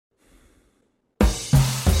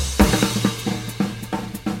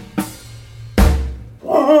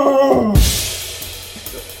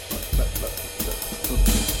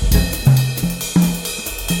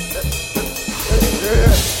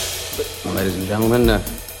and gentlemen,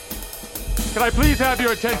 can I please have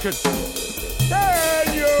your attention?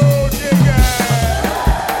 Can you dig it?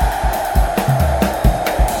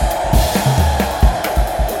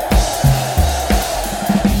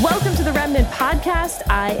 Welcome to the Remnant Podcast.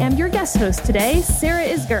 I am your guest host today, Sarah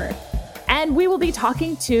Isgur, and we will be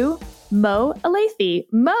talking to Mo Elleithee.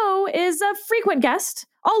 Mo is a frequent guest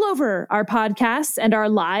all over our podcasts and our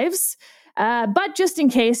lives, but just in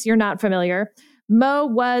case you're not familiar, Mo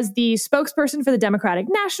was the spokesperson for the Democratic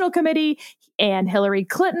National Committee and Hillary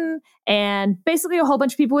Clinton, and basically a whole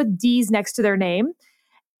bunch of people with D's next to their name.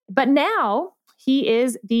 But now he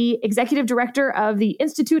is the executive director of the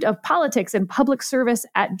Institute of Politics and Public Service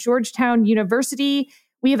at Georgetown University.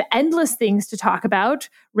 We have endless things to talk about,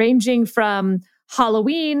 ranging from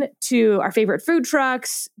Halloween to our favorite food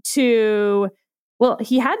trucks to, well,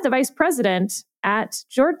 he had the vice president at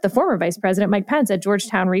the former vice president, Mike Pence, at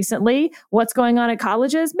Georgetown recently. What's going on at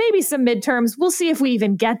colleges? Maybe some midterms. We'll see if we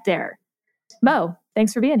even get there. Mo,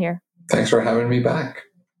 thanks for being here. Thanks for having me back.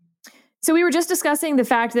 So we were just discussing the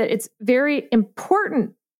fact that it's very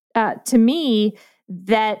important to me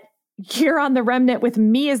that you're on the Remnant with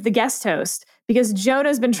me as the guest host, because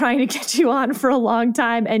Jonah's been trying to get you on for a long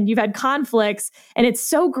time and you've had conflicts. And it's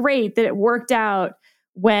so great that it worked out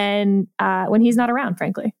when he's not around,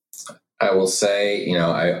 frankly. I will say,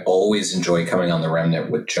 I always enjoy coming on the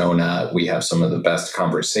Remnant with Jonah. We have some of the best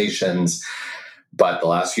conversations, but the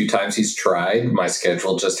last few times he's tried, my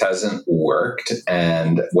schedule just hasn't worked.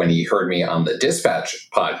 And when he heard me on the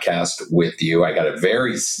Dispatch podcast with you, I got a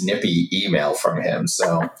very snippy email from him.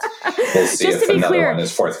 So we'll see if another one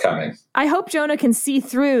is forthcoming. I hope Jonah can see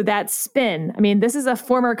through that spin. I mean, this is a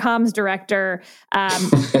former comms director.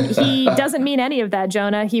 He doesn't mean any of that,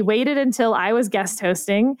 Jonah. He waited until I was guest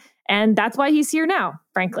hosting, and that's why he's here now,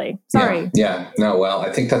 frankly. Sorry. Yeah. No, well,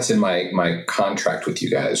 I think that's in my contract with you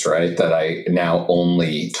guys, right? That I now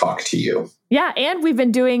only talk to you. Yeah, and we've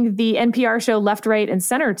been doing the NPR show Left, Right, and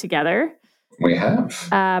Center together. We have.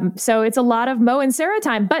 So it's a lot of Mo and Sarah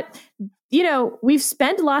time. But, we've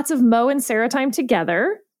spent lots of Mo and Sarah time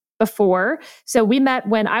together before. So we met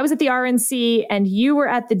when I was at the RNC and you were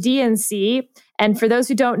at the DNC. And for those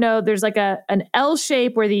who don't know, there's like an L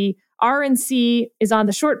shape where the RNC is on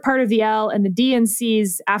the short part of the L and the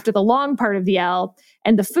DNC's after the long part of the L.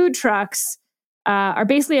 And the food trucks are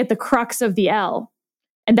basically at the crux of the L.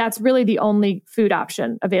 And that's really the only food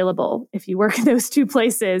option available if you work in those two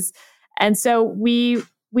places. And so we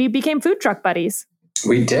became food truck buddies.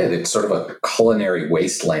 We did. It's sort of a culinary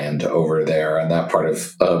wasteland over there on that part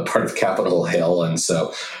of Capitol Hill. And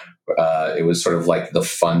so it was sort of like the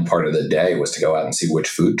fun part of the day was to go out and see which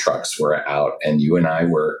food trucks were out. And you and I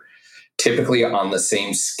were typically on the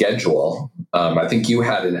same schedule. I think you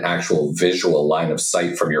had an actual visual line of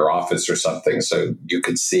sight from your office or something, so you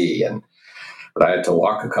could see. But I had to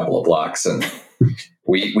walk a couple of blocks, and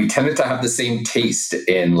we tended to have the same taste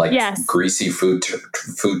in greasy food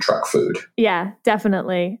truck food. Yeah,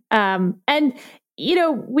 definitely. And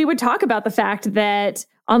we would talk about the fact that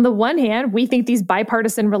on the one hand, we think these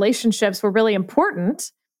bipartisan relationships were really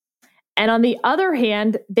important. And on the other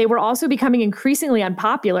hand, they were also becoming increasingly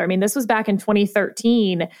unpopular. I mean, this was back in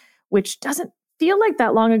 2013, which doesn't feel like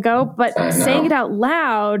that long ago, but saying it out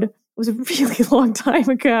loud was a really long time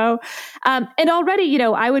ago. And already,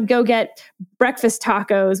 I would go get breakfast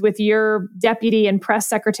tacos with your deputy and press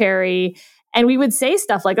secretary, and we would say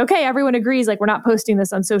stuff like, okay, everyone agrees, like, we're not posting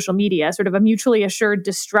this on social media, sort of a mutually assured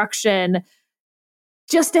destruction,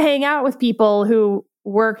 just to hang out with people who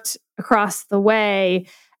worked across the way.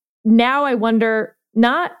 Now I wonder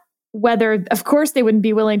not whether, of course, they wouldn't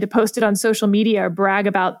be willing to post it on social media or brag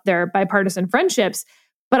about their bipartisan friendships,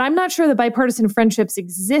 but I'm not sure the bipartisan friendships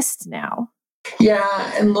exist now.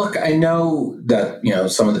 Yeah. And look, I know that,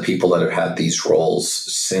 some of the people that have had these roles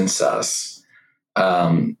since us,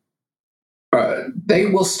 they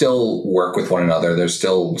will still work with one another. There's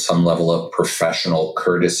still some level of professional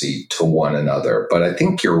courtesy to one another. But I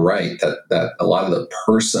think you're right that a lot of the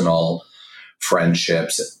personal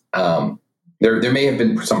friendships, there may have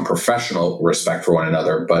been some professional respect for one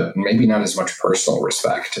another, but maybe not as much personal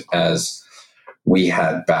respect as we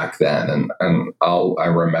had back then. And I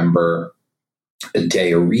remember a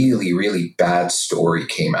day a really, really bad story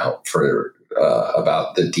came out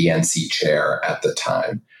about the DNC chair at the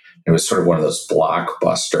time. It was sort of one of those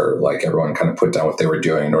blockbuster, like everyone kind of put down what they were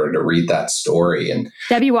doing in order to read that story. And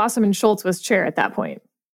Debbie Wasserman Schultz was chair at that point.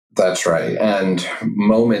 That's right. And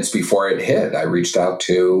moments before it hit, I reached out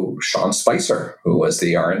to Sean Spicer, who was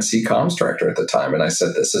the RNC comms director at the time. And I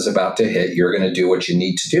said, this is about to hit. You're going to do what you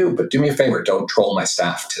need to do. But do me a favor, don't troll my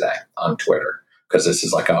staff today on Twitter, because this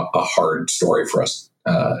is like a hard story for us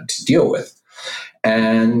to deal with.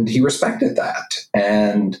 And he respected that.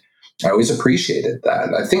 And I always appreciated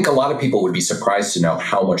that. I think a lot of people would be surprised to know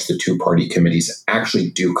how much the two-party committees actually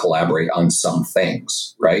do collaborate on some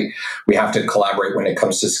things, right? We have to collaborate when it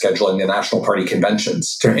comes to scheduling the national party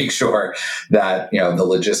conventions to make sure that, the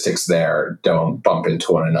logistics there don't bump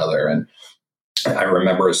into one another. And I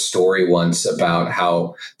remember a story once about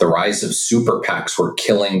how the rise of super PACs were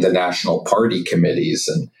killing the national party committees,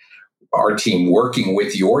 and our team working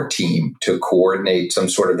with your team to coordinate some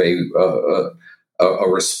sort of a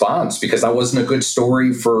response, because that wasn't a good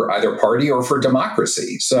story for either party or for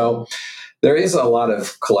democracy. So there is a lot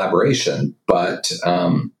of collaboration, but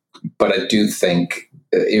I do think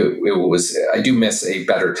I do miss a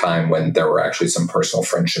better time when there were actually some personal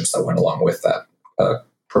friendships that went along with that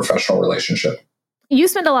professional relationship. You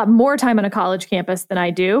spend a lot more time on a college campus than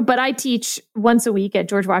I do, but I teach once a week at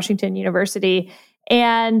George Washington University.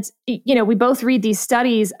 And, we both read these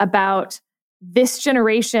studies about this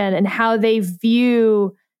generation and how they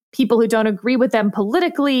view people who don't agree with them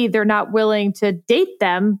politically. They're not willing to date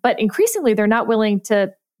them, but increasingly they're not willing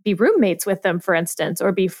to be roommates with them, for instance,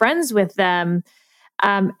 or be friends with them.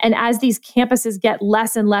 And as these campuses get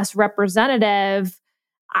less and less representative,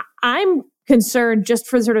 I'm concerned just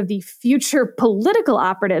for sort of the future political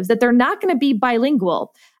operatives that they're not going to be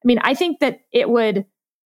bilingual. I mean, I think that it would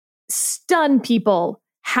stun people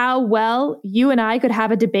how well you and I could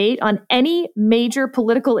have a debate on any major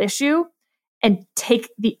political issue and take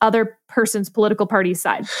the other person's political party's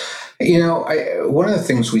side. One of the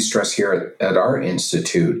things we stress here at our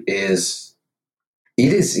institute is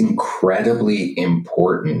it is incredibly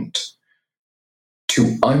important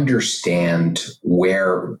to understand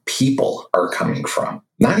where people are coming from.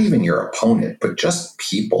 Not even your opponent, but just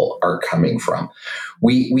people are coming from.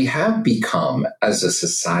 We have become, as a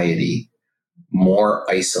society, more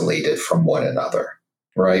isolated from one another,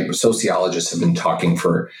 right? Sociologists have been talking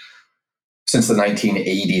since the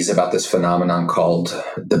 1980s about this phenomenon called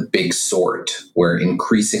the big sort, where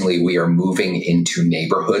increasingly we are moving into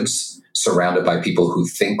neighborhoods surrounded by people who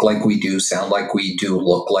think like we do, sound like we do,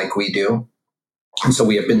 look like we do. And so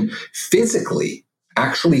we have been physically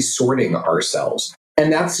actually sorting ourselves.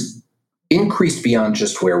 And that's increased beyond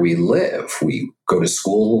just where we live. We go to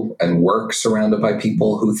school and work surrounded by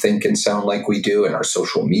people who think and sound like we do, and our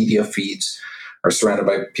social media feeds are surrounded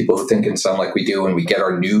by people who think and sound like we do, and we get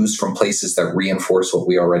our news from places that reinforce what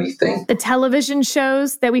we already think. The television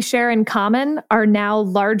shows that we share in common are now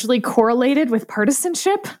largely correlated with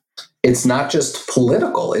partisanship. It's not just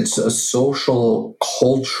political, it's a social,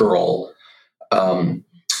 cultural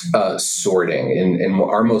sorting. In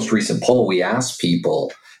our most recent poll, we asked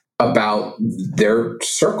people about their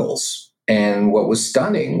circles. And what was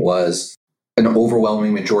stunning was an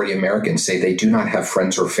overwhelming majority of Americans say they do not have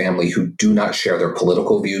friends or family who do not share their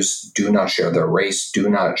political views, do not share their race, do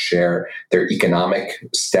not share their economic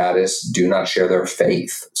status, do not share their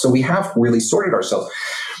faith. So we have really sorted ourselves.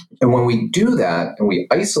 And when we do that and we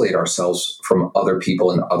isolate ourselves from other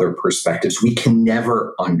people and other perspectives, we can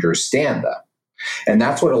never understand them. And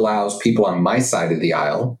that's what allows people on my side of the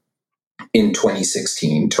aisle in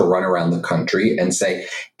 2016 to run around the country and say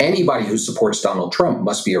anybody who supports Donald Trump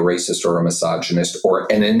must be a racist or a misogynist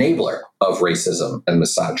or an enabler of racism and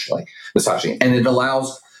misogyny. And it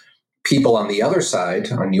allows people on the other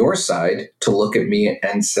side, on your side, to look at me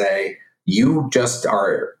and say,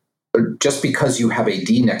 just because you have a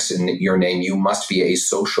D next in your name, you must be a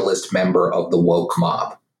socialist member of the woke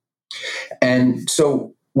mob. And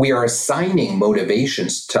so we are assigning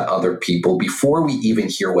motivations to other people before we even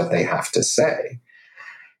hear what they have to say.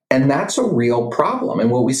 And that's a real problem.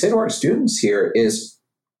 And what we say to our students here is,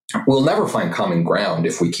 we'll never find common ground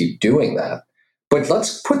if we keep doing that. But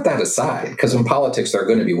let's put that aside, because in politics, there are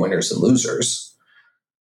going to be winners and losers.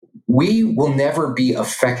 We will never be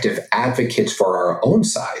effective advocates for our own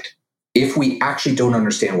side if we actually don't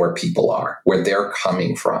understand where people are, where they're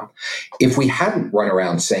coming from. If we hadn't run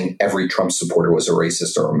around saying every Trump supporter was a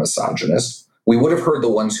racist or a misogynist, we would have heard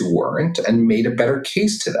the ones who weren't and made a better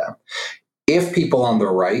case to them. If people on the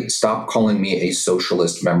right stop calling me a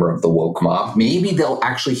socialist member of the woke mob, maybe they'll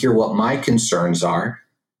actually hear what my concerns are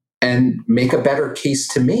and make a better case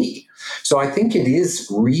to me. So I think it is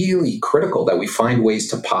really critical that we find ways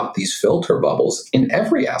to pop these filter bubbles in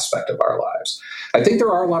every aspect of our lives. I think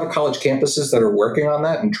there are a lot of college campuses that are working on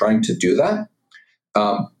that and trying to do that.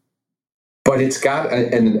 But it's got,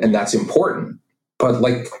 and that's important. But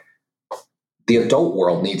like the adult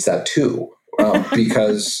world needs that too,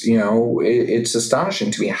 because, it's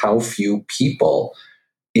astonishing to me how few people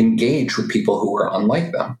engage with people who are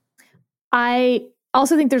unlike them. I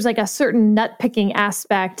also think there's like a certain nut picking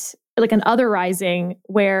aspect. like an otherizing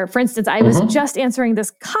where, for instance, I was just answering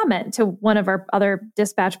this comment to one of our other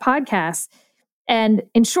Dispatch podcasts. And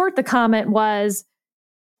in short, the comment was,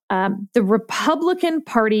 the Republican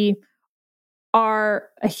Party are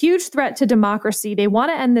a huge threat to democracy. They want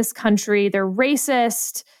to end this country. They're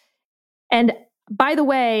racist. And by the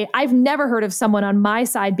way, I've never heard of someone on my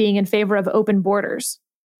side being in favor of open borders.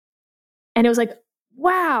 And it was like,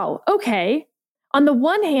 wow, okay. On the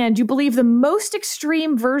one hand, you believe the most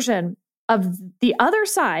extreme version of the other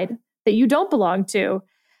side that you don't belong to,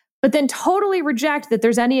 but then totally reject that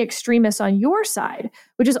there's any extremists on your side,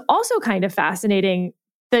 which is also kind of fascinating,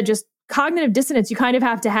 the just cognitive dissonance you kind of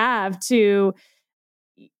have to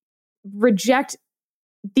reject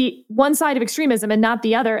the one side of extremism and not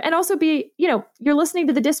the other. And also be, you're listening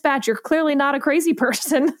to the Dispatch. You're clearly not a crazy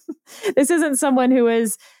person. This isn't someone who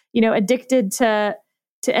is, addicted to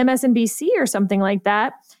MSNBC or something like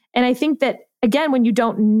that. And I think that, again, when you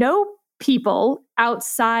don't know people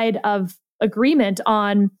outside of agreement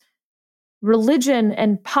on religion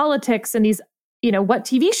and politics and these, what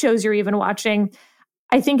TV shows you're even watching,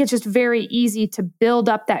 I think it's just very easy to build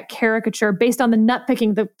up that caricature based on the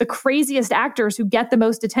nitpicking, the craziest actors who get the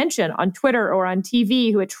most attention on Twitter or on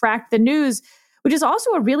TV, who attract the news, which is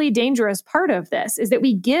also a really dangerous part of this, is that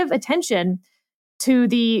we give attention to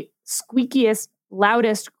the squeakiest,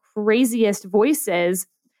 loudest, craziest voices.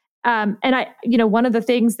 And one of the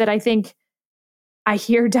things that I think I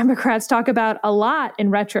hear Democrats talk about a lot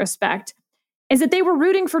in retrospect is that they were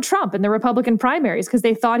rooting for Trump in the Republican primaries because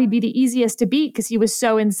they thought he'd be the easiest to beat because he was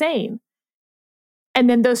so insane. And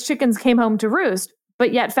then those chickens came home to roost.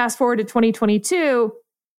 But yet fast forward to 2022,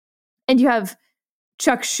 and you have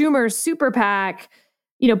Chuck Schumer's super PAC,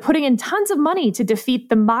 putting in tons of money to defeat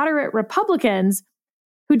the moderate Republicans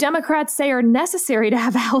who Democrats say are necessary to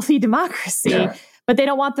have a healthy democracy, but they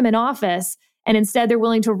don't want them in office. And instead they're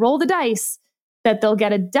willing to roll the dice that they'll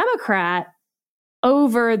get a Democrat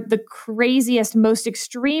over the craziest, most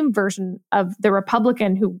extreme version of the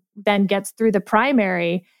Republican who then gets through the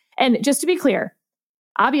primary. And just to be clear,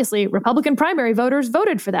 obviously, Republican primary voters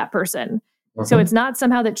voted for that person. So it's not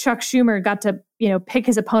somehow that Chuck Schumer got to, pick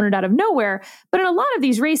his opponent out of nowhere. But in a lot of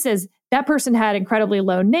these races, that person had incredibly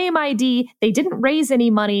low name ID. They didn't raise any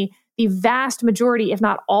money. The vast majority, if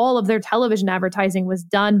not all of their television advertising was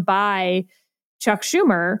done by Chuck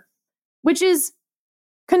Schumer, which is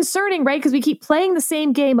concerning, right? Because we keep playing the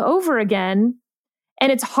same game over again.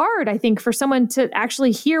 And it's hard, I think, for someone to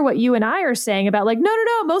actually hear what you and I are saying about like, no,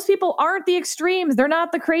 most people aren't the extremes. They're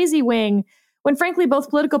not the crazy wing. When frankly, both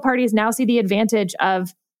political parties now see the advantage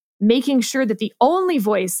of making sure that the only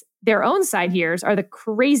voice their own side hears are the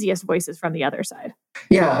craziest voices from the other side.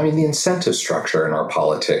 Yeah, I mean, the incentive structure in our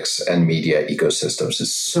politics and media ecosystems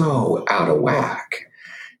is so out of whack.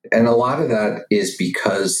 And a lot of that is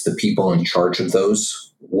because the people in charge of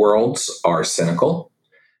those worlds are cynical,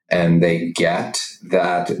 and they get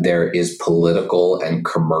that there is political and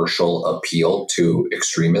commercial appeal to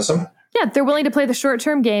extremism. Yeah, they're willing to play the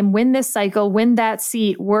short-term game, win this cycle, win that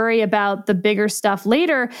seat, worry about the bigger stuff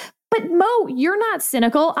later. But Mo, you're not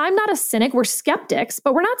cynical. I'm not a cynic. We're skeptics,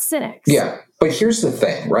 but we're not cynics. Yeah, but here's the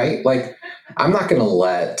thing, right? Like, I'm not going to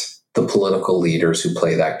let the political leaders who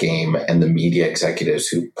play that game and the media executives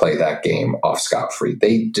who play that game off scot-free.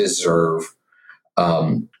 They deserve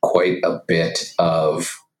quite a bit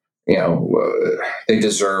of, they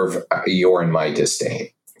deserve your and my disdain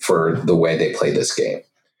for the way they play this game.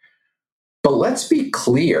 But let's be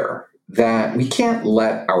clear that we can't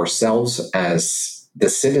let ourselves as the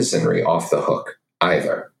citizenry off the hook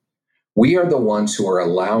either. We are the ones who are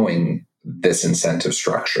allowing this incentive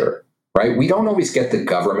structure, right? We don't always get the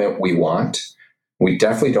government we want. We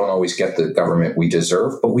definitely don't always get the government we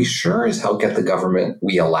deserve, but we sure as hell get the government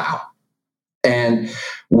we allow. And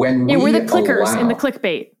when we're the clickers in the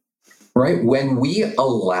clickbait. Right? When we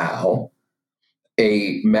allow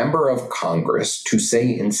a member of Congress to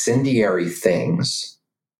say incendiary things,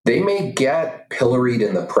 they may get pilloried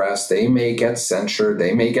in the press, they may get censured,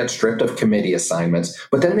 they may get stripped of committee assignments,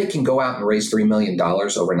 but then they can go out and raise $3 million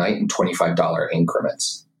overnight in $25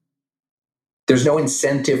 increments. There's no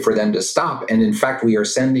incentive for them to stop. And in fact, we are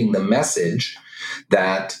sending the message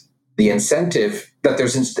that there's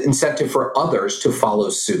incentive for others to follow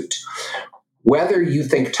suit. Whether you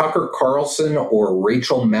think Tucker Carlson or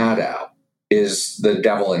Rachel Maddow is the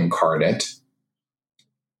devil incarnate,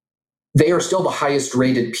 they are still the highest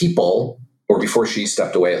rated people, or before she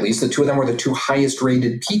stepped away, at least the two of them were the two highest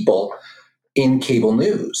rated people in cable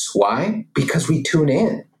news. Why? Because we tune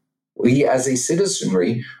in. We as a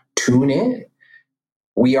citizenry tune in.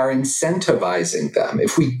 We are incentivizing them.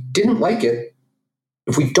 If we didn't like it,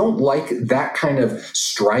 If we don't like that kind of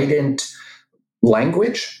strident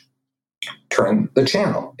language, turn the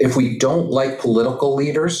channel. If we don't like political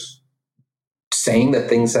leaders saying the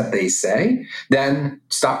things that they say, then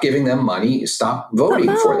stop giving them money, stop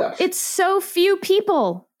voting for them. It's so few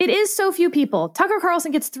people. It is so few people. Tucker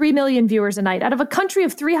Carlson gets 3 million viewers a night out of a country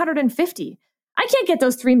of 350. I can't get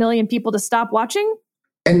those 3 million people to stop watching.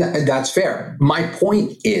 And that's fair. My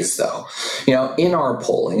point is, though, in our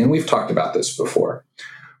polling, and we've talked about this before,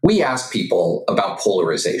 we ask people about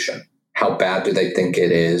polarization. How bad do they think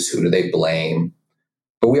it is? Who do they blame?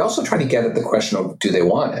 But we also try to get at the question of, do they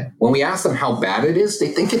want it? When we ask them how bad it is, they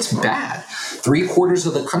think it's bad. 3/4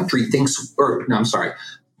 of the country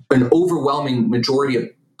an overwhelming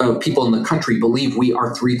majority of people in the country believe we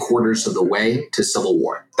are 3/4 of the way to civil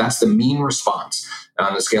war. That's the mean response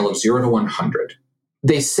on a scale of 0 to 100.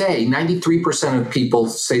 They say 93% of people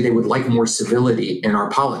say they would like more civility in our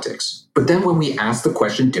politics. But then when we ask the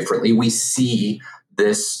question differently, we see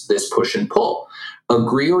this push and pull.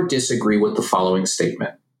 Agree or disagree with the following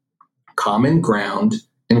statement. Common ground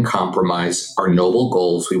and compromise are noble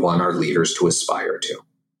goals we want our leaders to aspire to.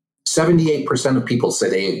 78% of people say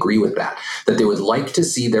they agree with that they would like to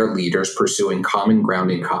see their leaders pursuing common ground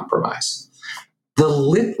and compromise.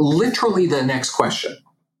 Literally the next question.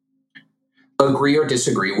 Agree or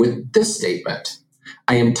disagree with this statement.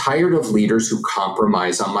 I am tired of leaders who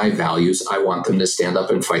compromise on my values. I want them to stand up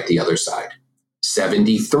and fight the other side.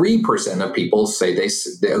 73% of people say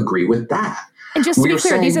they agree with that. And just to be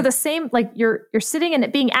clear, these are the same, like you're sitting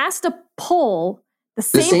and being asked to poll the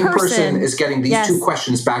same person is getting these two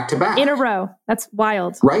questions back to back. In a row. That's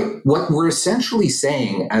wild. Right? What we're essentially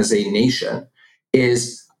saying as a nation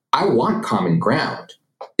is, I want common ground.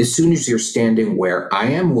 As soon as you're standing where I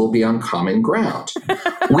am, we'll be on common ground.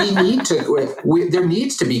 There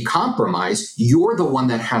needs to be compromise. You're the one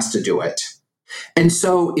that has to do it. And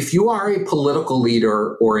so if you are a political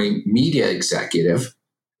leader or a media executive,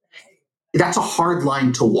 that's a hard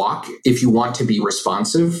line to walk if you want to be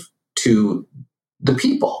responsive to the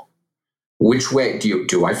people. Which way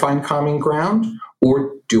do I find common ground,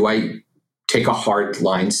 or do I take a hard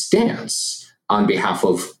line stance on behalf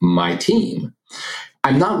of my team?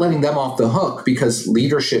 I'm not letting them off the hook, because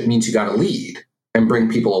leadership means you got to lead and bring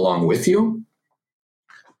people along with you.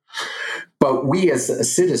 But we as a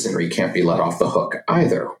citizenry can't be let off the hook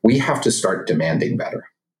either. We have to start demanding better.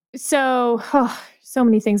 So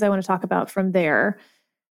many things I want to talk about from there.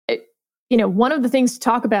 One of the things to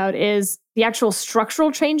talk about is the actual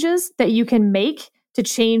structural changes that you can make to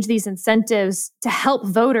change these incentives to help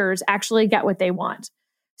voters actually get what they want.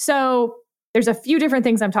 So there's a few different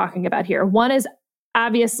things I'm talking about here. One is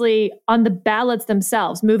obviously on the ballots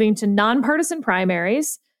themselves, moving to nonpartisan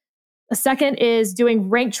primaries. A second is doing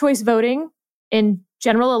ranked choice voting in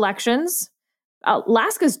general elections.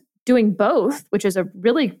 Alaska's doing both, which is a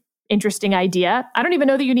really interesting idea. I don't even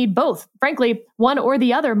know that you need both. Frankly, one or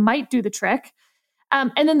the other might do the trick.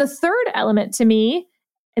 And then the third element to me,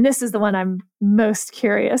 and this is the one I'm most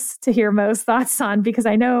curious to hear Mo's thoughts on, because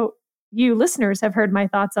I know you listeners have heard my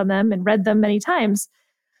thoughts on them and read them many times.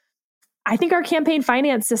 I think our campaign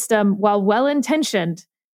finance system, while well-intentioned,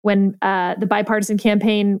 when the Bipartisan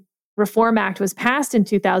Campaign Reform Act was passed in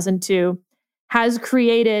 2002, has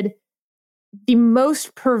created the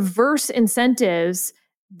most perverse incentives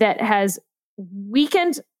that has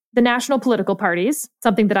weakened the national political parties,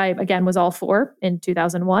 something that I, again, was all for in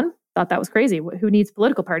 2001. Thought that was crazy. Who needs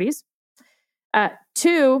political parties?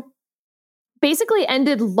 2, basically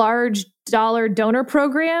ended large dollar donor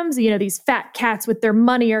programs. These fat cats with their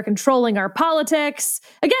money are controlling our politics.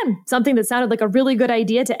 Again, something that sounded like a really good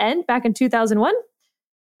idea to end back in 2001.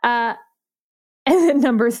 And then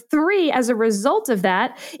number 3, as a result of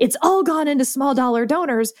that, it's all gone into small dollar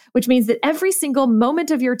donors, which means that every single moment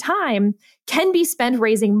of your time can be spent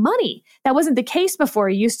raising money. That wasn't the case before.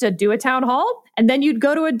 You used to do a town hall and then you'd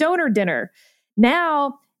go to a donor dinner.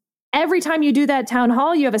 Now, every time you do that town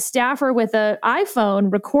hall, you have a staffer with an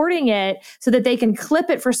iPhone recording it so that they can clip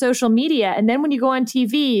it for social media. And then when you go on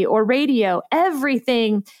TV or radio,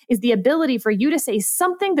 everything is the ability for you to say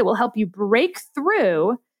something that will help you break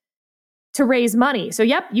through to raise money. So,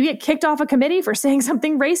 yep, you get kicked off a committee for saying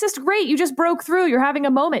something racist. Great, you just broke through. You're having a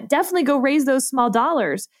moment. Definitely go raise those small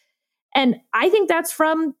dollars. And I think that's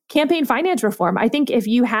from campaign finance reform. I think if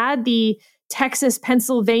you had the Texas,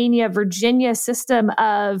 Pennsylvania, Virginia system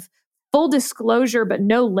of full disclosure but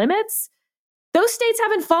no limits, those states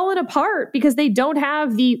haven't fallen apart because they don't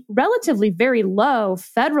have the relatively very low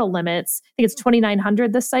federal limits. I think it's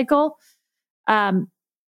 $2,900 this cycle.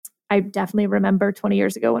 I definitely remember 20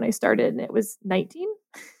 years ago when I started and it was 19.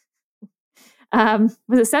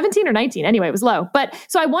 Was it 17 or 19? Anyway, it was low. But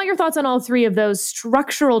so I want your thoughts on all three of those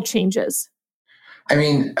structural changes. I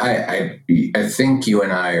mean, I think you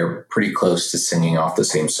and I are pretty close to singing off the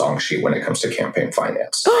same song sheet when it comes to campaign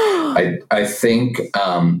finance. I think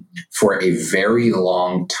for a very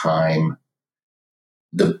long time,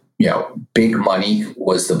 big money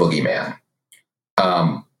was the boogeyman.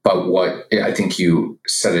 But what I think you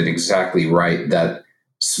said it exactly right, that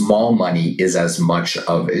small money is as much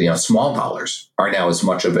of, small dollars are now as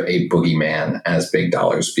much of a boogeyman as big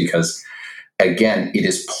dollars, because again, it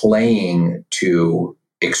is playing to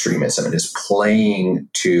extremism. It is playing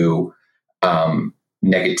to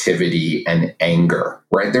negativity and anger,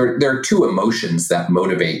 right? There are two emotions that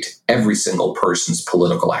motivate every single person's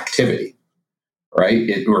political activity, right?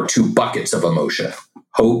 Or two buckets of emotion: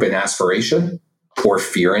 hope and aspiration, or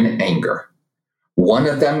fear and anger. One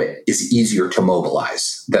of them is easier to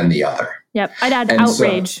mobilize than the other. Yep. I'd add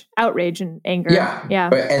outrage and anger. Yeah.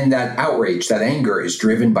 And that outrage, that anger is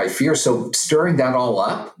driven by fear. So stirring that all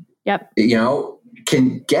up,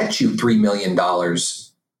 can get you $3 million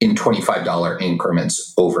in $25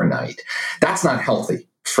 increments overnight. That's not healthy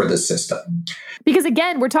for the system. Because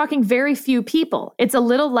again, we're talking very few people. It's a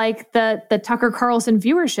little like the Tucker Carlson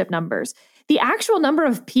viewership numbers. The actual number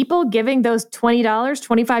of people giving those $20,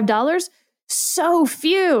 $25, so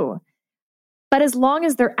few. But as long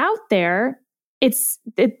as they're out there,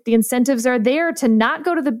 the incentives are there to not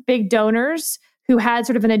go to the big donors who had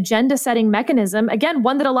sort of an agenda-setting mechanism. Again,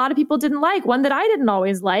 one that a lot of people didn't like, one that I didn't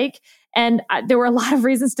always like. And there were a lot of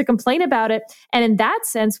reasons to complain about it. And in that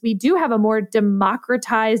sense, we do have a more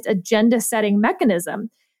democratized agenda-setting mechanism.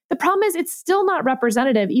 The problem is it's still not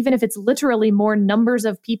representative, even if it's literally more numbers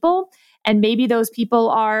of people. And maybe those people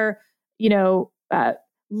are,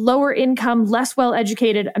 lower income, less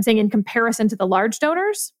well-educated, I'm saying in comparison to the large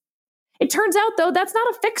donors. It turns out, though, that's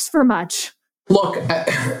not a fix for much. Look,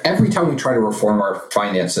 every time we try to reform our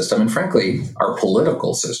finance system, and frankly, our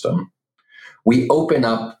political system, we open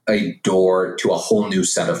up a door to a whole new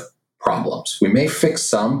set of problems. We may fix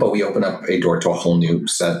some, but we open up a door to a whole new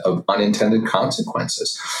set of unintended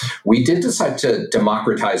consequences. We did decide to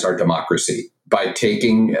democratize our democracy by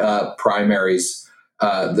taking primaries,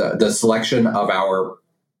 the selection of our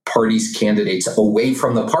party's candidates away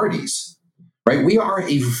from the parties, right? We are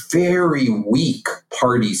a very weak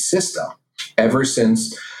party system. Ever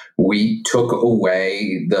since we took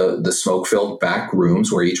away the smoke-filled back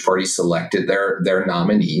rooms where each party selected their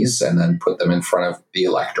nominees and then put them in front of the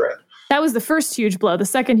electorate. That was the first huge blow. The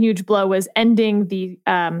second huge blow was ending the,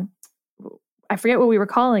 I forget what we were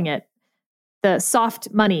calling it, the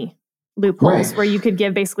soft money loopholes, right, where you could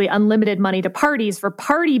give basically unlimited money to parties for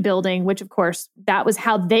party building, which of course, that was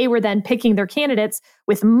how they were then picking their candidates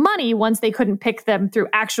with money once they couldn't pick them through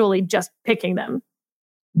actually just picking them.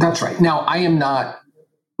 That's right. Now, I am not,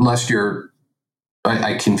 unless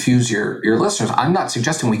I confuse your listeners, I'm not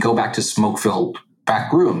suggesting we go back to smoke-filled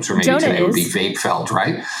back rooms, or maybe Jonah today is. would be vape-filled,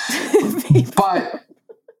 right?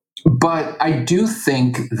 But I do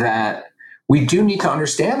think that we do need to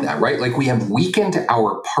understand that, right? Like, we have weakened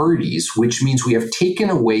our parties, which means we have taken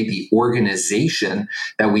away the organization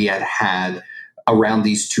that we had around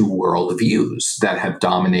these two worldviews that have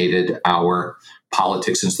dominated our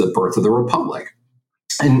politics since the birth of the Republic.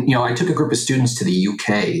 And, I took a group of students to the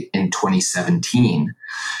UK in 2017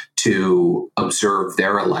 to observe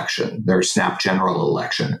their election, their snap general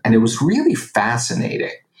election. And it was really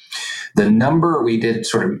fascinating. The number, we did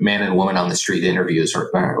sort of man and woman on the street interviews,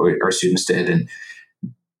 or our students did, and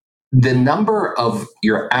the number of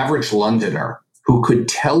your average Londoner who could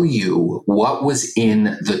tell you what was in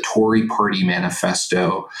the Tory party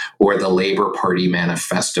manifesto or the Labour Party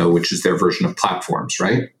manifesto, which is their version of platforms,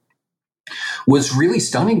 right, was really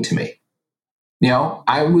stunning to me.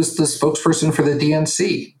 I was the spokesperson for the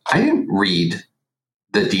DNC. I didn't read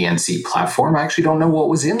the DNC platform. I actually don't know what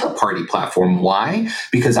was in the party platform. Why?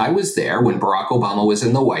 Because I was there when Barack Obama was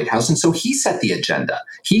in the White House, and so he set the agenda.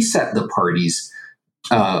 He set the party's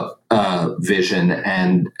vision,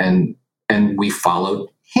 and we followed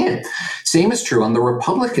him. Same is true on the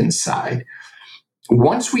Republican side.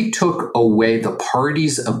 Once we took away the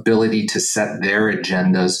party's ability to set their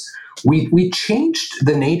agendas, we changed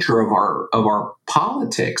the nature of our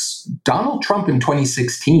politics. Donald Trump in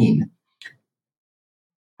 2016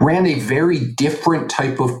 ran a very different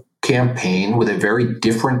type of campaign with a very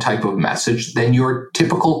different type of message than your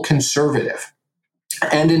typical conservative.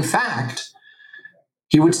 And in fact,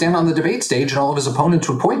 he would stand on the debate stage and all of his opponents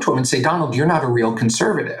would point to him and say, "Donald, you're not a real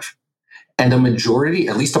conservative." And a majority,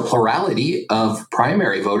 at least a plurality of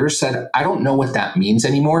primary voters said, I don't know what that means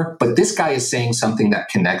anymore, but this guy is saying something that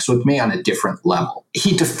connects with me on a different level.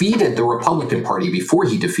 He defeated the Republican Party before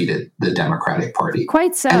he defeated the Democratic Party.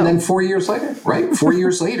 Quite so. And then 4 years later, right? 4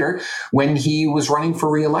 years later, when he was running for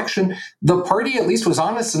re-election, the party at least was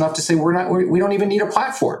honest enough to say, we don't even need a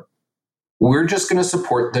platform. We're just going to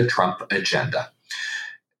support the Trump agenda.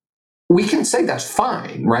 We can say that's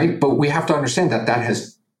fine, right? But we have to understand that that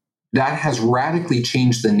has radically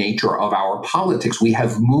changed the nature of our politics. We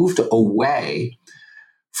have moved away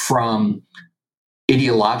from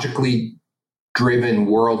ideologically driven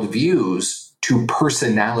worldviews to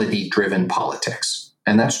personality driven politics.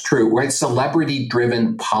 And that's true, right? Celebrity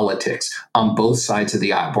driven politics on both sides of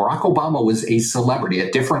the aisle. Barack Obama was a celebrity, a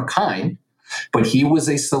different kind, but he was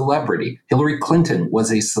a celebrity. Hillary Clinton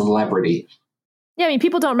was a celebrity. Yeah, I mean,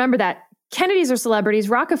 people don't remember that. Kennedys are celebrities.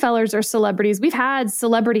 Rockefellers are celebrities. We've had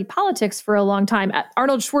celebrity politics for a long time.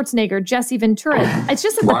 Arnold Schwarzenegger, Jesse Ventura. It's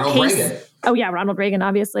just that Ronald the pace. Reagan. Oh yeah, Ronald Reagan,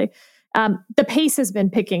 obviously. The pace has been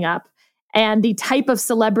picking up, and the type of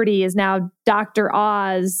celebrity is now Dr.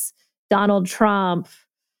 Oz, Donald Trump,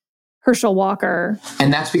 Herschel Walker.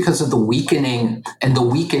 And that's because of the weakening,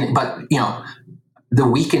 but the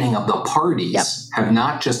weakening of the parties have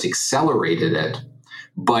not just accelerated it,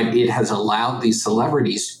 but it has allowed these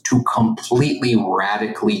celebrities to completely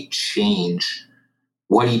radically change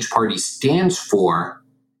what each party stands for.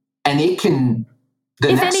 And the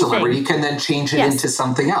next celebrity can then change it into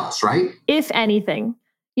something else, right? If anything,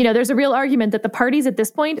 there's a real argument that the parties at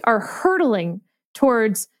this point are hurtling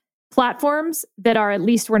towards platforms that are at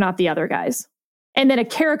least we're not the other guys. And then a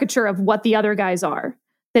caricature of what the other guys are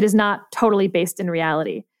that is not totally based in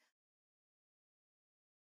reality.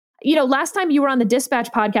 Last time you were on the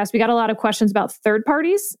Dispatch podcast, we got a lot of questions about third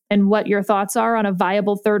parties and what your thoughts are on a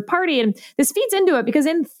viable third party. And this feeds into it because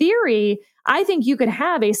in theory, I think you could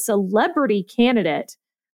have a celebrity candidate.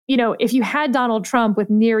 If you had Donald Trump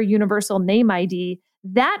with near universal name ID,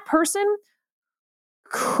 that person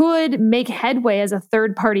could make headway as a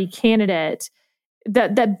third party candidate.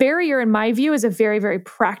 That barrier, in my view, is a very, very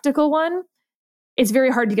practical one. It's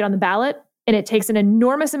very hard to get on the ballot, and it takes an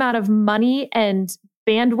enormous amount of money and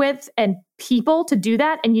bandwidth and people to do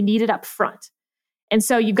that, and you need it up front. And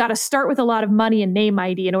so you've got to start with a lot of money and name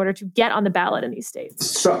ID in order to get on the ballot in these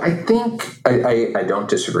states. So I think, I don't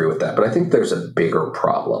disagree with that, but I think there's a bigger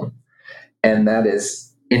problem. And that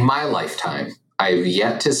is, in my lifetime, I've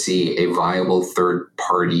yet to see a viable third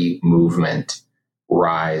party movement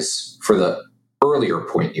rise for the earlier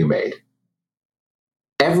point you made.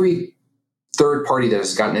 Every third party that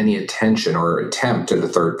has gotten any attention or attempt at a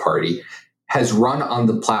third party has run on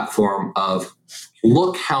the platform of,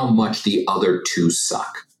 look how much the other two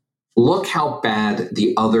suck. Look how bad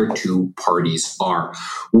the other two parties are.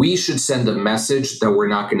 We should send a message that we're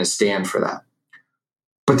not going to stand for that.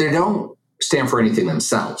 But they don't stand for anything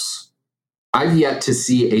themselves. I've yet to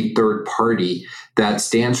see a third party that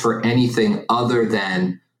stands for anything other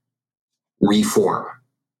than reform.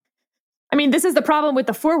 I mean, this is the problem with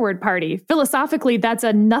the Forward Party. Philosophically, that's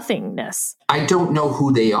a nothingness. I don't know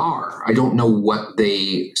who they are. I don't know what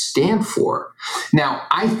they stand for. Now,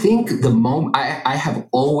 I think I have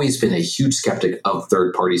always been a huge skeptic of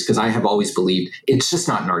third parties because I have always believed it's just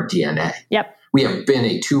not in our DNA. Yep. We have been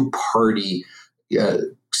a two-party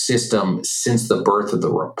system since the birth of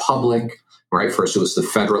the Republic. Right. First, it was the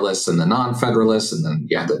Federalists and the non-Federalists, and then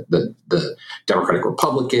the Democratic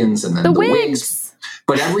Republicans, and then the Whigs.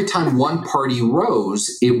 But every time one party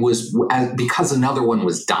rose, it was because another one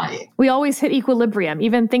was dying. We always hit equilibrium.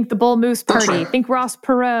 Even think the Bull Moose Party, right. Think Ross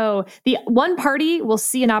Perot. The one party will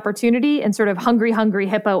see an opportunity and sort of hungry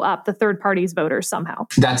hippo up the third party's voters somehow.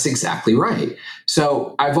 That's exactly right.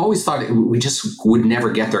 So I've always thought we just would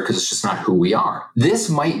never get there because it's just not who we are. This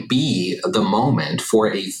might be the moment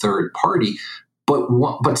for a third party, but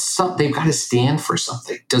they've got to stand for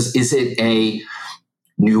something. Is it a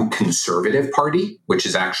new conservative party, which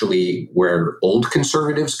is actually where old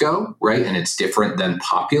conservatives go, right? And it's different than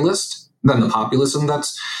the populism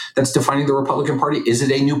that's defining the Republican Party. Is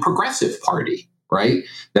it a new progressive party, right?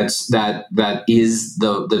 That is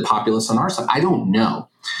the populace on our side. I don't know.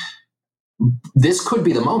 This could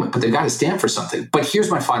be the moment, but they've got to stand for something. But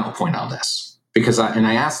here's my final point on this, because I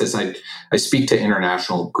ask this, I speak to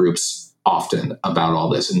international groups often about all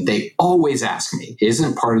this, and they always ask me,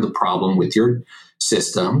 isn't part of the problem with your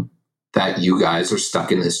system that you guys are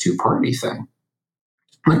stuck in this two-party thing?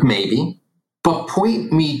 Like, maybe, but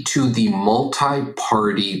point me to the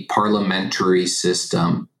multi-party parliamentary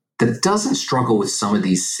system that doesn't struggle with some of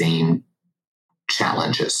these same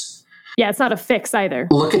challenges. Yeah, it's not a fix either.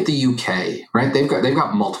 Look at the UK, right? They've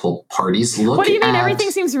got multiple parties. What do you mean?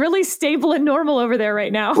 Everything seems really stable and normal over there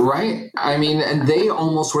right now. Right. I mean, and they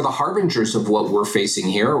almost were the harbingers of what we're facing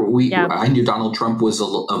here. I knew Donald Trump was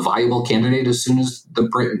a viable candidate as soon as the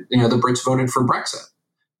Brits voted for Brexit,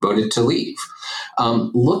 voted to leave.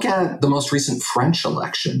 Look at the most recent French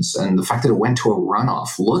elections and the fact that it went to a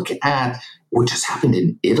runoff. Look at what just happened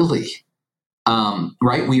in Italy.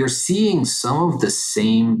 Right? We are seeing some of the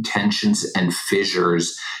same tensions and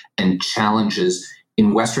fissures and challenges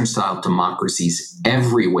in Western-style democracies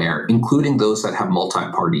everywhere, including those that have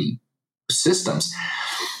multi-party systems.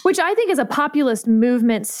 Which I think is a populist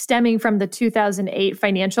movement stemming from the 2008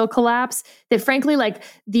 financial collapse that, frankly, like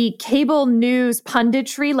the cable news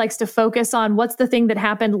punditry likes to focus on what's the thing that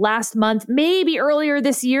happened last month, maybe earlier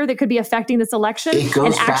this year that could be affecting this election. It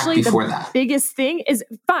goes and actually back before the that. biggest thing is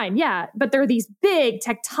fine, yeah, but there are these big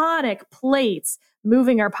tectonic plates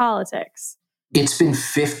moving our politics. It's been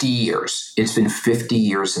 50 years. It's been 50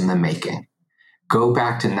 years in the making. Go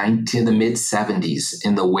back to the mid-70s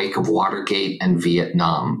in the wake of Watergate and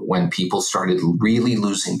Vietnam, when people started really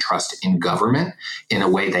losing trust in government in a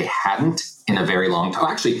way they hadn't in a very long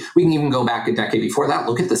time. Actually, we can even go back a decade before that.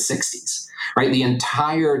 Look at the 60s, right? The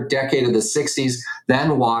entire decade of the 60s,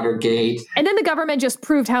 then Watergate. And then the government just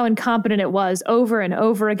proved how incompetent it was over and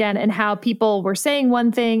over again, and how people were saying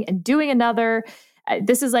one thing and doing another.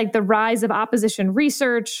 This is like the rise of opposition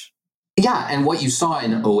research. Yeah, and what you saw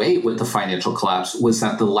in 2008 with the financial collapse was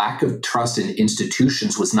that the lack of trust in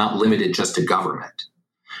institutions was not limited just to government,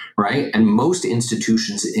 right? And most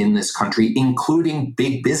institutions in this country, including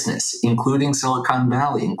big business, including Silicon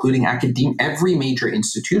Valley, including academia, every major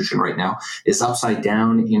institution right now is upside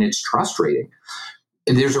down in its trust rating.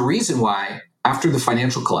 And there's a reason why after the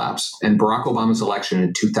financial collapse and Barack Obama's election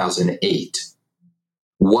in 2008,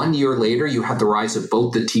 1 year later, you had the rise of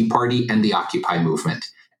both the Tea Party and the Occupy movement.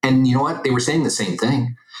 And you know what? They were saying the same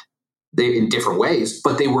thing in different ways,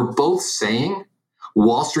 but they were both saying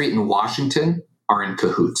Wall Street and Washington are in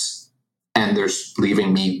cahoots and they're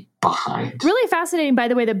leaving me behind. Really fascinating, by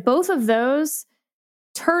the way, that both of those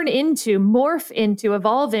morph into,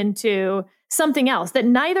 evolve into something else, that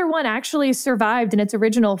neither one actually survived in its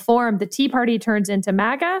original form. The Tea Party turns into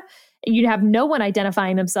MAGA, and you'd have no one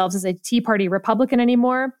identifying themselves as a Tea Party Republican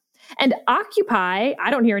anymore. And Occupy,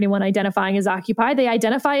 I don't hear anyone identifying as Occupy. They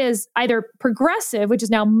identify as either progressive, which is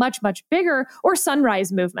now much, much bigger, or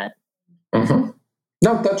Sunrise Movement. Mm-hmm.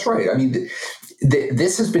 No, that's right. I mean,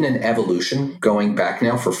 this has been an evolution going back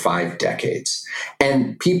now for 5 decades.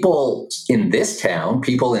 And people in this town,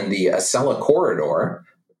 people in the Acela corridor,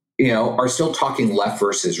 are still talking left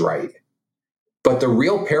versus right. But the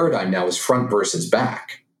real paradigm now is front versus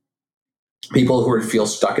back. People who feel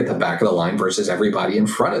stuck at the back of the line versus everybody in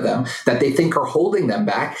front of them that they think are holding them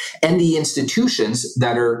back, and the institutions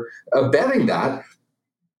that are abetting that.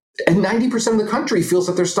 And 90% of the country feels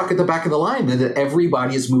that they're stuck at the back of the line, that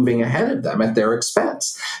everybody is moving ahead of them at their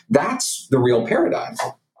expense. That's the real paradigm.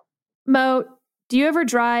 Mo, do you ever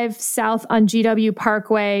drive south on GW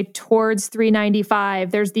Parkway towards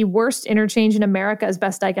 395? There's the worst interchange in America, as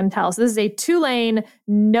best I can tell. So this is a 2-lane,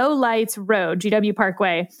 no lights road, GW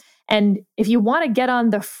Parkway. And if you want to get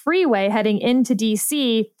on the freeway heading into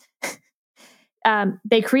DC,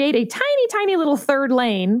 they create a tiny, tiny little 3rd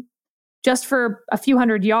lane just for a few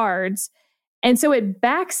hundred yards. And so it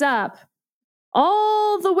backs up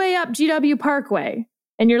all the way up GW Parkway.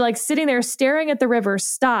 And you're like sitting there staring at the river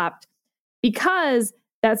stopped, because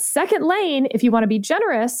that 2nd lane, if you want to be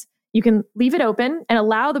generous, you can leave it open and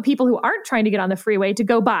allow the people who aren't trying to get on the freeway to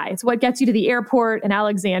go by. It's what gets you to the airport in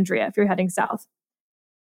Alexandria if you're heading south.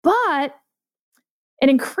 But an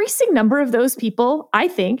increasing number of those people, I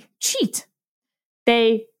think, cheat.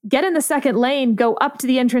 They get in the 2nd lane, go up to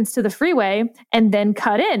the entrance to the freeway, and then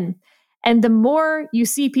cut in. And the more you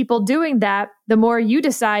see people doing that, the more you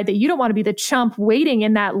decide that you don't want to be the chump waiting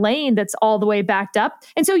in that lane that's all the way backed up.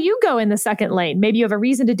 And so you go in the 2nd lane. Maybe you have a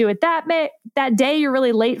reason to do it that day. You're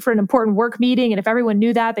really late for an important work meeting. And if everyone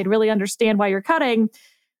knew that, they'd really understand why you're cutting.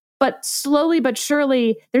 But slowly but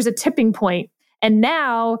surely, there's a tipping point. And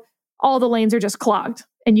now all the lanes are just clogged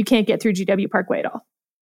and you can't get through GW Parkway at all.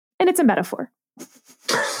 And it's a metaphor.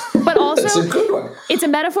 But also, it's a good one. It's a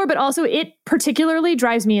metaphor, but also it particularly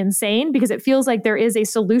drives me insane because it feels like there is a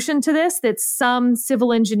solution to this that some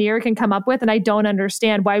civil engineer can come up with. And I don't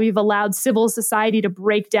understand why we've allowed civil society to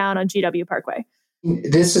break down on GW Parkway.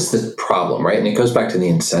 This is the problem, right? And it goes back to the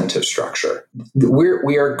incentive structure.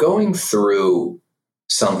 We are going through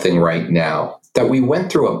something right now that we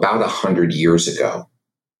went through about 100 years ago.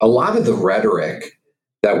 A lot of the rhetoric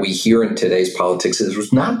that we hear in today's politics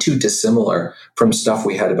was not too dissimilar from stuff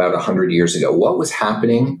we had about 100 years ago. What was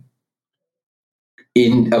happening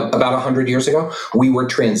in about 100 years ago? We were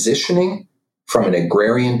transitioning from an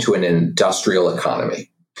agrarian to an industrial economy.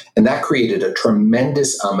 And that created a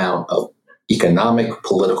tremendous amount of economic,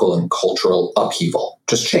 political, and cultural upheaval,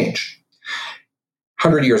 just change.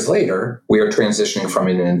 100 years later, we are transitioning from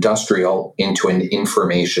an industrial into an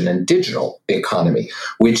information and digital economy,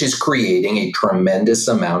 which is creating a tremendous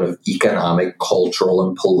amount of economic, cultural,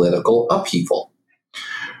 and political upheaval.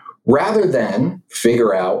 Rather than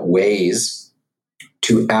figure out ways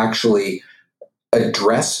to actually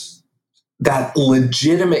address that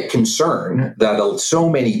legitimate concern that so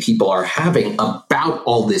many people are having about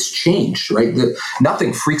all this change, right?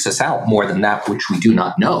 Nothing freaks us out more than that which we do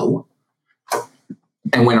not know.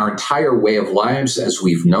 And when our entire way of lives, as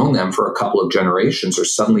we've known them for a couple of generations, are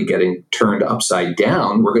suddenly getting turned upside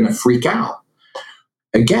down, we're going to freak out.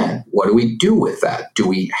 Again, what do we do with that? Do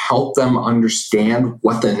we help them understand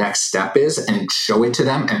what the next step is and show it to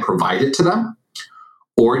them and provide it to them?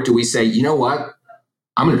 Or do we say, you know what?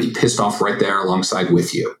 I'm going to be pissed off right there alongside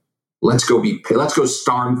with you. Let's go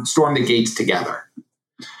storm the gates together.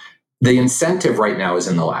 The incentive right now is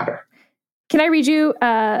in the latter. Can I read you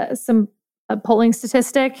some polling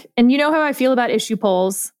statistic? And you know how I feel about issue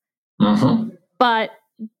polls. Mm-hmm. But,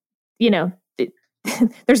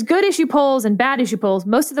 there's good issue polls and bad issue polls.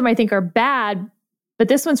 Most of them I think are bad, but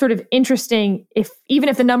this one's sort of interesting even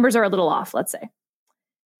if the numbers are a little off, let's say.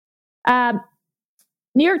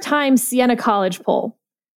 New York Times Siena College poll.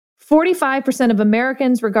 45% of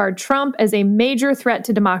Americans regard Trump as a major threat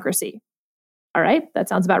to democracy. All right, that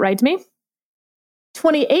sounds about right to me.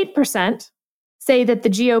 28% say that the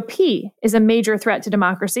GOP is a major threat to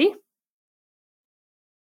democracy.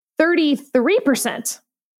 33%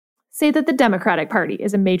 say that the Democratic Party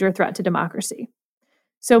is a major threat to democracy.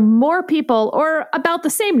 So more people, or about the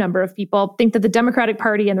same number of people, think that the Democratic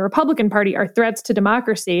Party and the Republican Party are threats to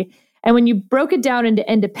democracy. And when you broke it down into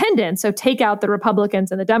independents, so take out the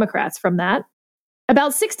Republicans and the Democrats from that,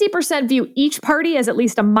 about 60% view each party as at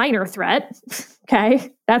least a minor threat.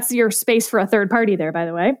 Okay, that's your space for a third party there, by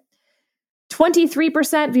the way.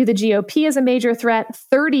 23% view the GOP as a major threat.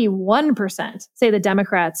 31% say the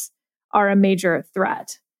Democrats are a major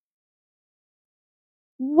threat.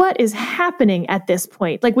 What is happening at this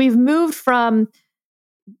point? Like, we've moved from,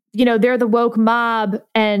 they're the woke mob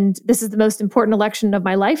and this is the most important election of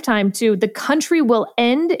my lifetime, to the country will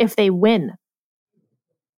end if they win.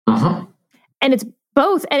 Uh-huh. And it's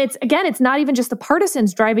both. And it's not even just the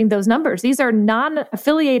partisans driving those numbers. These are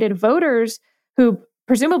non-affiliated voters who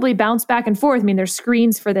presumably bounce back and forth. I mean, there's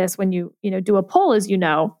screens for this when you do a poll, as you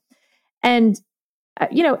know. And,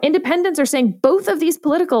 independents are saying both of these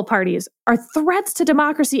political parties are threats to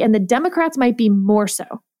democracy, and the Democrats might be more so.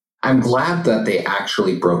 I'm glad that they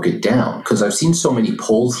actually broke it down, because I've seen so many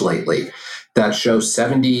polls lately that show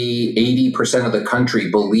 70, 80% of the country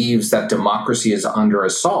believes that democracy is under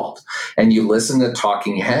assault. And you listen to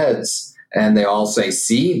talking heads and they all say,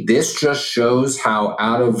 see, this just shows how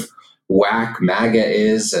out of whack MAGA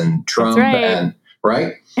is and Trump. That's right. And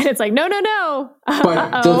right. And it's like, no.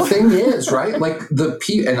 But the thing is, right, like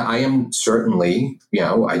and I am certainly,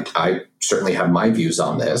 I certainly have my views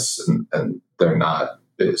on this and they're not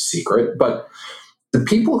secret, but the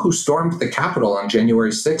people who stormed the Capitol on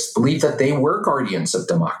January 6th believe that they were guardians of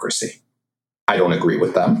democracy. I don't agree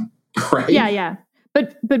with them, right? Yeah.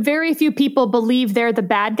 But very few people believe they're the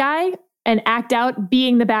bad guy and act out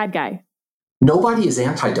being the bad guy. Nobody is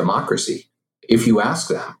anti-democracy, if you ask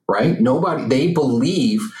them, right? Nobody. They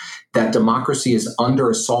believe that democracy is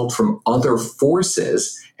under assault from other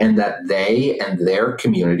forces and that they and their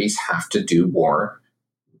communities have to do more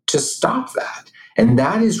to stop that. And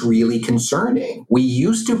that is really concerning. We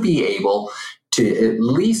used to be able to at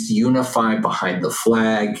least unify behind the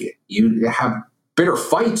flag. You have bitter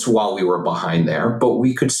fights while we were behind there, but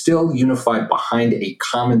we could still unify behind a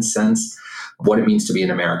common sense of what it means to be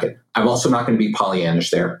an American. I'm also not going to be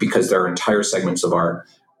Pollyannish there, because there are entire segments of our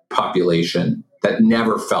population that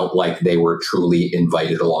never felt like they were truly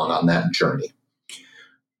invited along on that journey.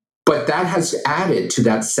 But that has added to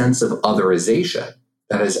that sense of otherization.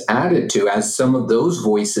 That has added to, as some of those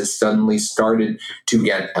voices suddenly started to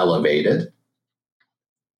get elevated,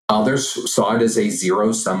 others saw it as a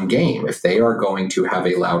zero-sum game. If they are going to have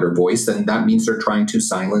a louder voice, then that means they're trying to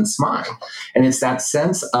silence mine. And it's that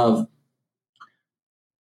sense of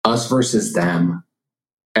us versus them.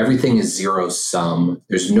 Everything is zero-sum.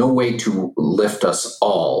 There's no way to lift us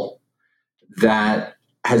all. That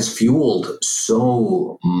has fueled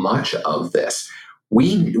so much of this.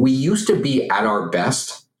 We used to be at our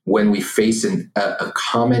best when we face a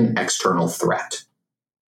common external threat.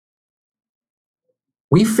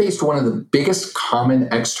 We faced one of the biggest common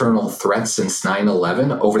external threats since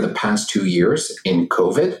 9/11 over the past 2 years in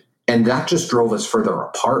COVID, and that just drove us further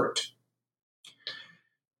apart.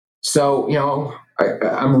 So,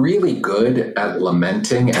 I'm really good at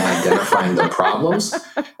lamenting and identifying the problems.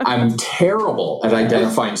 I'm terrible at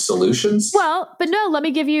identifying solutions. Well, but no, let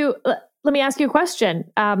me ask you a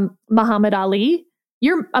question. Muhammad Ali,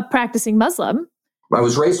 you're a practicing Muslim. I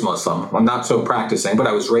was raised Muslim. I'm not so practicing, but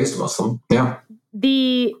I was raised Muslim. Yeah.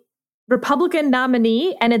 The Republican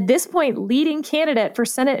nominee and at this point leading candidate for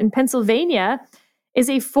Senate in Pennsylvania is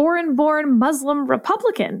a foreign-born Muslim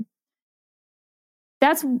Republican.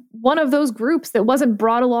 That's one of those groups that wasn't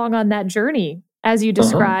brought along on that journey, as you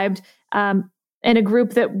described, and a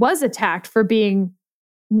group that was attacked for being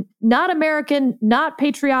not American, not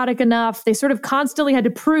patriotic enough. They sort of constantly had to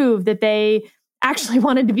prove that they actually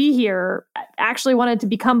wanted to be here, actually wanted to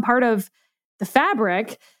become part of the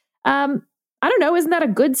fabric. I don't know, isn't that a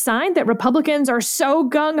good sign that Republicans are so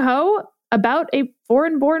gung-ho about a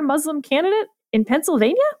foreign-born Muslim candidate in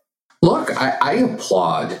Pennsylvania? Look, I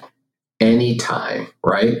applaud any time,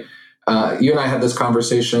 right? You and I had this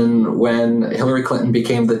conversation when Hillary Clinton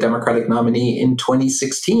became the Democratic nominee in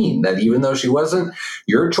 2016, that even though she wasn't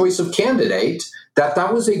your choice of candidate,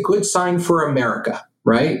 that was a good sign for America,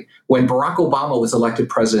 right? When Barack Obama was elected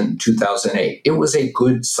president in 2008, it was a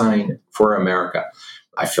good sign for America.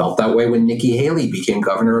 I felt that way when Nikki Haley became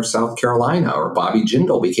governor of South Carolina or Bobby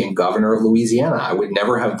Jindal became governor of Louisiana. I would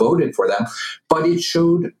never have voted for them, but it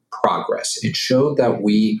showed progress. It showed that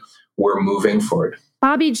we were moving forward.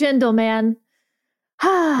 Bobby Jindal, man.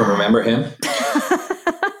 Remember him?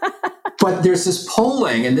 But there's this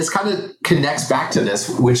polling, and this kind of connects back to this,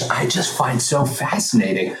 which I just find so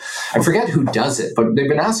fascinating. I forget who does it, but they've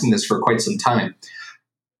been asking this for quite some time.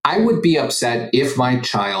 I would be upset if my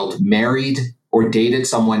child married or dated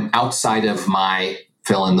someone outside of my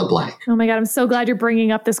fill in the blank. Oh my God, I'm so glad you're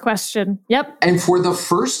bringing up this question. Yep. And for the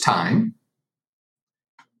first time,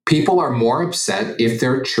 people are more upset if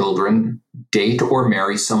their children date or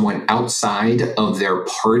marry someone outside of their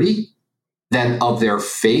party than of their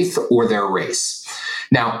faith or their race.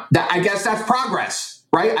 Now, I guess that's progress,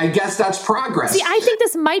 right? I guess that's progress. See, I think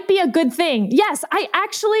this might be a good thing. Yes,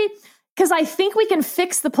 because I think we can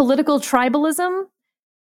fix the political tribalism.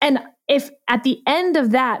 And if at the end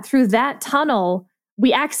of that, through that tunnel,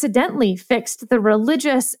 we accidentally fixed the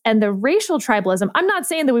religious and the racial tribalism, I'm not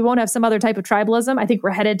saying that we won't have some other type of tribalism. I think we're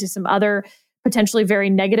headed to some other potentially very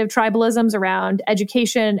negative tribalisms around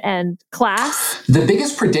education and class. The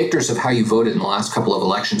biggest predictors of how you voted in the last couple of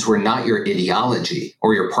elections were not your ideology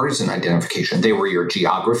or your partisan identification. They were your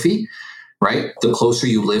geography, right? The closer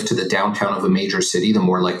you live to the downtown of a major city, the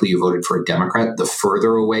more likely you voted for a Democrat. The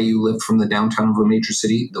further away you lived from the downtown of a major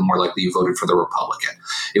city, the more likely you voted for the Republican.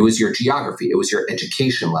 It was your geography. It was your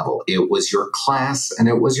education level. It was your class, and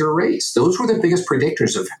it was your race. Those were the biggest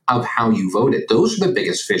predictors of how you voted. Those are the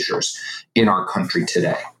biggest fissures in our country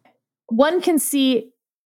today. One can see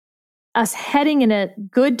us heading in a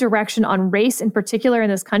good direction on race in particular in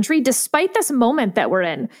this country, despite this moment that we're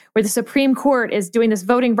in, where the Supreme Court is doing this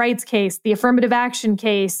voting rights case, the affirmative action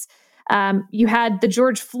case. You had the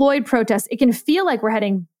George Floyd protest. It can feel like we're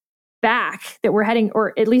heading back, that we're heading,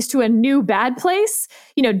 or at least to a new bad place.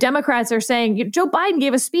 Democrats are saying, Joe Biden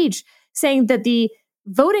gave a speech saying that the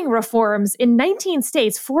voting reforms in 19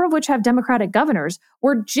 states, 4 of which have Democratic governors,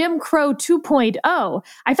 were Jim Crow 2.0.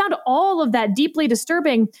 I found all of that deeply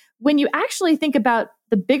disturbing. When you actually think about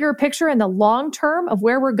the bigger picture and the long term of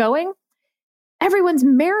where we're going, everyone's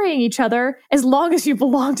marrying each other as long as you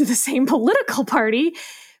belong to the same political party.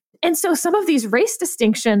 And so some of these race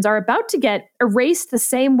distinctions are about to get erased the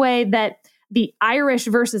same way that the Irish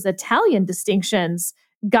versus Italian distinctions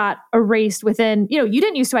got erased within, you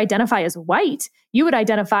didn't used to identify as white. You would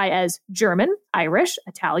identify as German, Irish,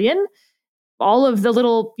 Italian, all of the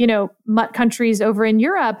little, mutt countries over in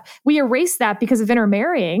Europe. We erased that because of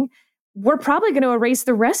intermarrying. We're probably going to erase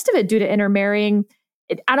the rest of it due to intermarrying.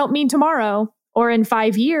 I don't mean tomorrow or in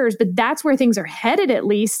 5 years, but that's where things are headed, at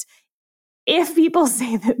least. If people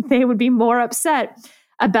say that they would be more upset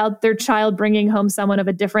about their child bringing home someone of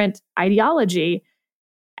a different ideology,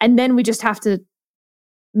 and then we just have to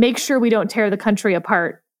make sure we don't tear the country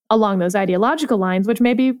apart along those ideological lines, which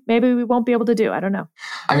maybe we won't be able to do. I don't know.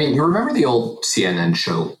 I mean, you remember the old CNN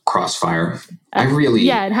show Crossfire?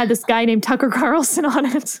 Yeah, it had this guy named Tucker Carlson on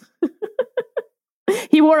it.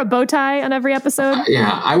 He wore a bow tie on every episode.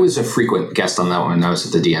 Yeah, I was a frequent guest on that one when I was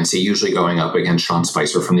at the DNC, usually going up against Sean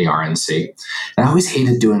Spicer from the RNC. And I always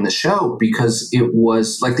hated doing the show because it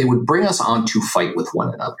was like they would bring us on to fight with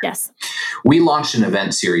one another. Yes. We launched an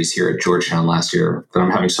event series here at Georgetown last year that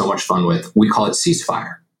I'm having so much fun with. We call it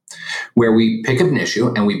Ceasefire, where we pick up an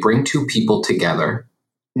issue and we bring two people together,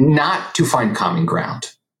 not to find common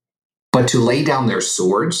ground, but to lay down their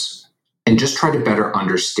swords and just try to better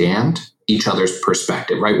understand each other's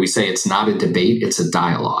perspective, right? We say it's not a debate, it's a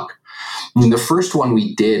dialogue. And the first one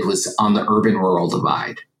we did was on the urban-rural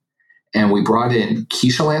divide. And we brought in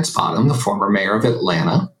Keisha Lance Bottom, the former mayor of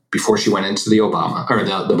Atlanta, before she went into the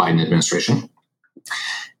the Biden administration,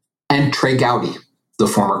 and Trey Gowdy, the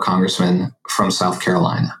former congressman from South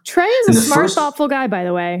Carolina. Trey is a smart, thoughtful guy, by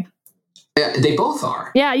the way. They both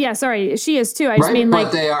are. Yeah. Sorry, she is too. I just mean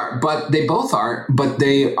like they both are. But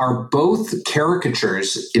they are both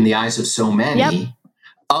caricatures in the eyes of so many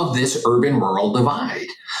of this urban-rural divide.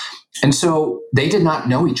 And so they did not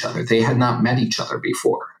know each other. They had not met each other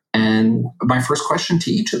before. And my first question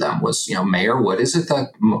to each of them was, Mayor, what is it that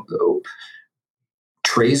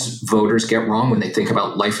Trey's voters get wrong when they think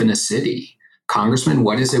about life in a city? Congressman,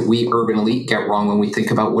 what is it we urban elite get wrong when we think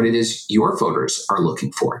about what it is your voters are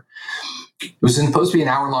looking for? It was supposed to be an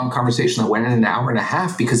hour-long conversation that went in an hour and a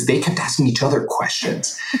half because they kept asking each other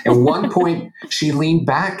questions. At one point, she leaned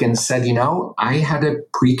back and said, I had a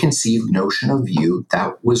preconceived notion of you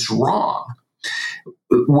that was wrong.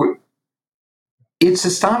 It's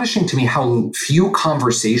astonishing to me how few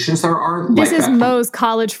conversations there are like that. This is Mo's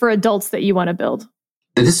college for adults that you want to build.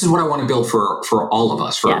 This is what I want to build for all of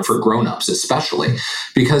us, for grown-ups especially,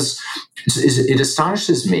 because it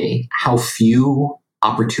astonishes me how few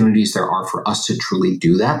opportunities there are for us to truly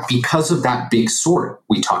do that because of that big sword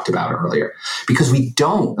we talked about earlier. Because we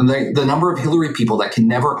don't. The number of Hillary people that can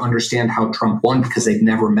never understand how Trump won because they've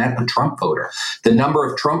never met a Trump voter. The number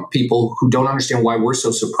of Trump people who don't understand why we're so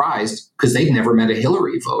surprised because they've never met a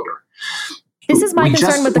Hillary voter. This is my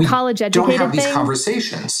concern with the college educated thing. Don't have these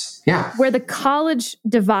conversations. Yeah. Where the college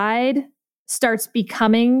divide starts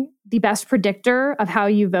becoming the best predictor of how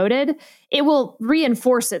you voted, it will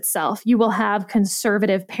reinforce itself. You will have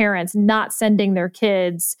conservative parents not sending their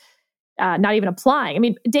kids, not even applying. I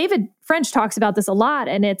mean, David French talks about this a lot,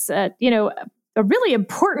 and it's a really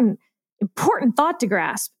important thought to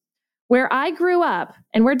grasp. Where I grew up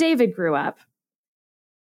and where David grew up,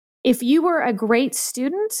 if you were a great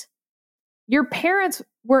student, your parents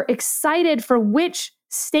were excited for which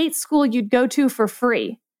state school you'd go to for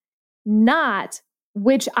free, not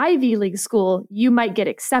which Ivy League school you might get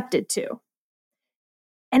accepted to.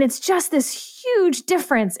 And it's just this huge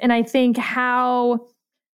difference in, I think, how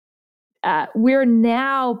we're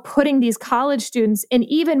now putting these college students in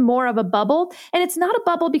even more of a bubble. And it's not a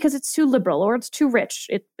bubble because it's too liberal or it's too rich.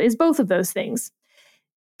 It is both of those things.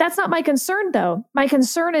 That's not my concern, though. My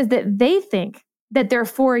concern is that they think that their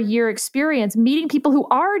 4-year experience meeting people who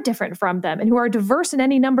are different from them and who are diverse in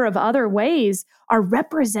any number of other ways are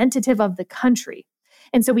representative of the country.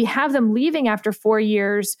 And so we have them leaving after 4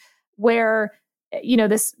 years where,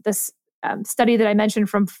 this study that I mentioned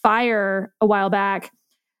from FIRE a while back,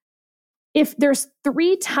 if there's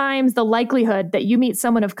 3 times the likelihood that you meet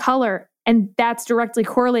someone of color and that's directly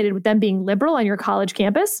correlated with them being liberal on your college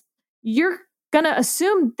campus, you're going to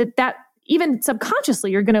assume that even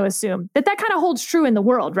subconsciously, you're going to assume that kind of holds true in the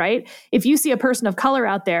world, right? If you see a person of color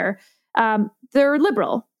out there, they're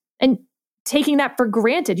liberal. And taking that for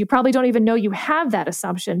granted, you probably don't even know you have that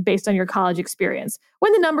assumption based on your college experience.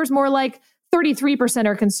 When the number's more like 33%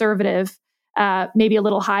 are conservative, maybe a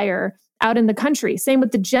little higher out in the country. Same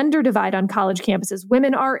with the gender divide on college campuses.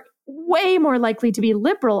 Women are way more likely to be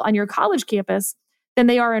liberal on your college campus than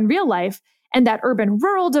they are in real life. And that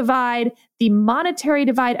urban-rural divide, the monetary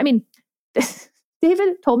divide. I mean,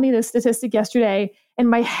 David told me this statistic yesterday, and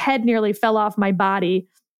my head nearly fell off my body.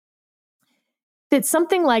 That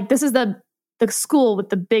something like, this is the school with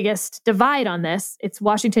the biggest divide on this. It's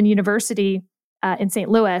Washington University in St.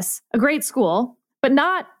 Louis, a great school, but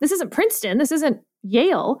this isn't Princeton. This isn't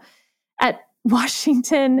Yale. At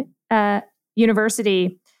Washington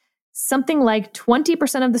University, something like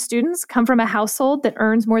 20% of the students come from a household that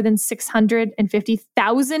earns more than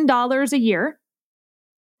 $650,000 a year.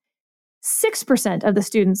 6% of the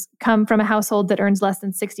students come from a household that earns less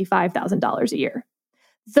than $65,000 a year.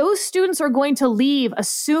 Those students are going to leave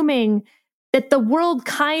assuming that the world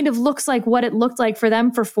kind of looks like what it looked like for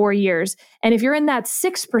them for 4 years. And if you're in that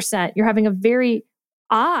 6%, you're having a very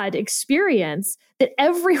odd experience that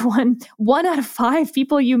everyone, 1 out of 5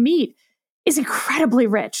 people you meet, is incredibly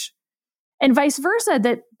rich. And vice versa,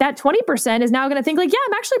 that 20% is now going to think like, yeah,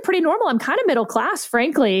 I'm actually pretty normal. I'm kind of middle class,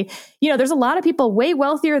 frankly. There's a lot of people way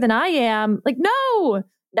wealthier than I am. Like, no,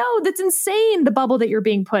 that's insane, the bubble that you're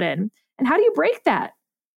being put in. And how do you break that?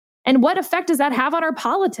 And what effect does that have on our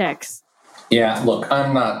politics? Yeah, look,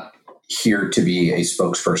 I'm not here to be a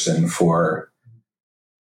spokesperson for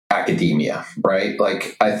academia, right?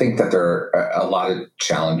 Like, I think that there are a lot of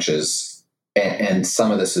challenges, and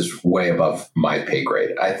some of this is way above my pay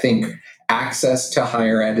grade. I think access to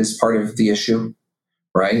higher ed is part of the issue,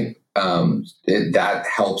 right? That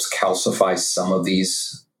helps calcify some of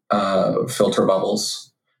these filter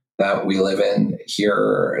bubbles that we live in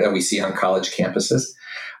here, that we see on college campuses.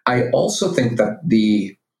 I also think that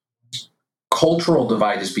the cultural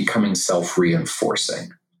divide is becoming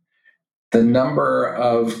self-reinforcing. The number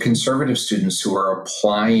of conservative students who are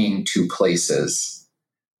applying to places,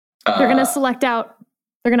 they're going to select out.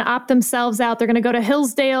 They're going to opt themselves out. They're going to go to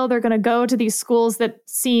Hillsdale. They're going to go to these schools that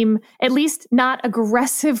seem at least not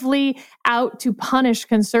aggressively out to punish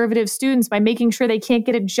conservative students by making sure they can't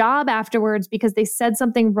get a job afterwards because they said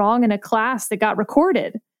something wrong in a class that got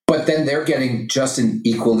recorded. But then they're getting just an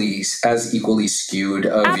equally skewed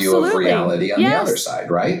view of reality on the other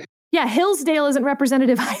side, right? Yeah, Hillsdale isn't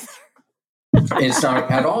representative either. It's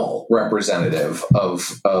not at all representative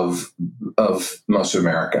of most of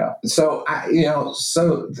America. So,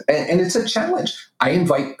 and it's a challenge. I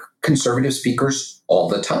invite conservative speakers all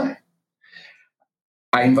the time.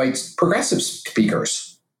 I invite progressive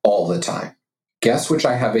speakers all the time. Guess which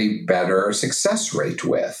I have a better success rate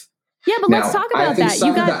with? Yeah, but let's talk about that.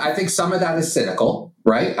 I think some of that is cynical,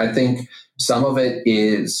 right? I think some of it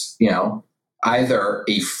is, either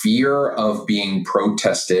a fear of being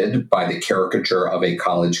protested by the caricature of a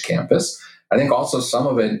college campus. I think also some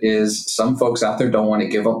of it is some folks out there don't want to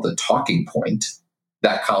give up the talking point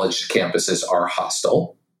that college campuses are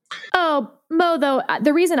hostile. Oh, Mo, though,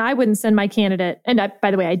 the reason I wouldn't send my candidate, and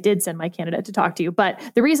by the way, I did send my candidate to talk to you, but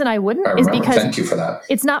the reason I wouldn't is because thank you for that.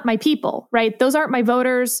 It's not my people, right? Those aren't my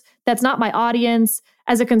voters. That's not my audience.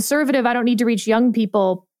 As a conservative, I don't need to reach young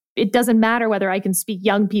people. It doesn't matter whether I can speak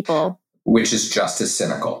young people. Which is just as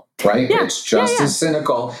cynical, right? Yeah. It's just as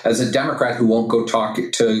cynical as a Democrat who won't go talk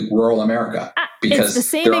to rural America. Because it's the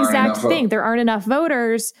same exact thing. There aren't enough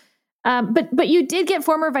voters. But you did get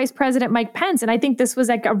former Vice President Mike Pence. And I think this was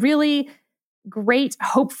like a really great,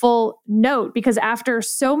 hopeful note, because after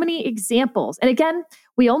so many examples, and again,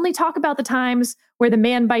 we only talk about the times where the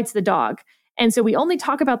man bites the dog. And so we only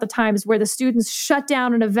talk about the times where the students shut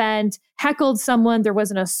down an event, heckled someone, there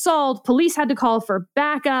was an assault, police had to call for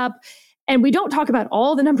backup. And we don't talk about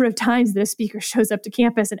all the number of times that a speaker shows up to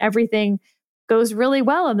campus and everything goes really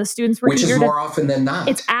well and the students were which is more often than not.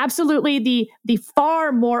 It's absolutely the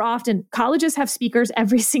far more often. Colleges have speakers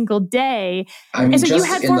every single day. I mean, and so you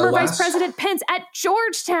had former Vice President Pence at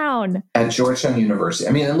Georgetown. At Georgetown University.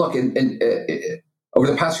 I mean, and look, over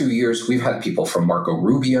the past few years, we've had people from Marco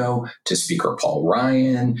Rubio to Speaker Paul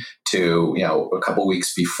Ryan to, a couple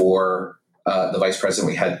weeks before the vice president,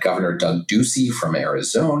 we had Governor Doug Ducey from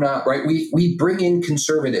Arizona, right? We bring in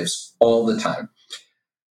conservatives all the time.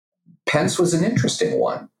 Pence was an interesting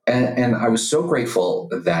one. And I was so grateful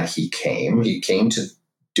that he came. He came to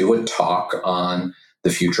do a talk on the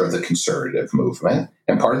future of the conservative movement.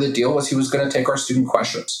 And part of the deal was he was going to take our student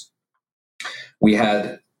questions. We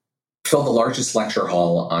had filled the largest lecture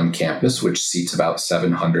hall on campus, which seats about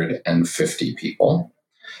 750 people.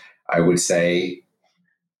 I would say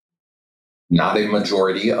not a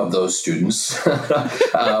majority of those students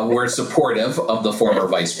were supportive of the former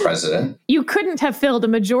vice president. You couldn't have filled a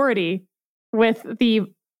majority with the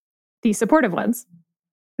supportive ones.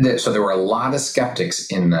 So there were a lot of skeptics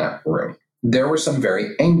in that room. There were some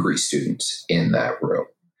very angry students in that room.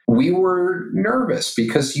 We were nervous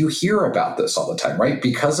because you hear about this all the time, right?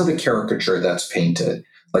 Because of the caricature that's painted.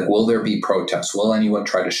 Like, will there be protests? Will anyone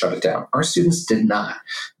try to shut it down? Our students did not.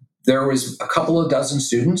 There was a couple of dozen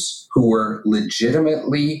students who were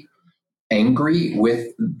legitimately angry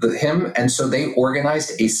with him, and so they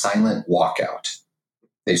organized a silent walkout.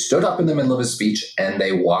 They stood up in the middle of his speech and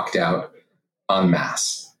they walked out en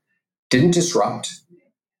masse. Didn't disrupt,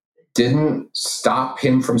 didn't stop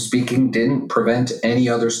him from speaking, didn't prevent any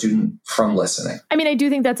other student from listening. I mean, I do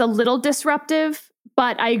think that's a little disruptive,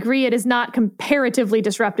 but I agree it is not comparatively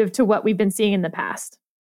disruptive to what we've been seeing in the past.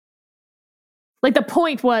 Like, the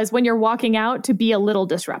point was, when you're walking out, to be a little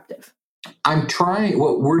disruptive.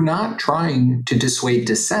 We're not trying to dissuade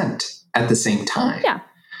dissent at the same time. Yeah.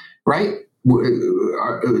 Right?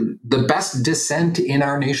 The best dissent in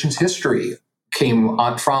our nation's history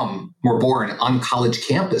were born on college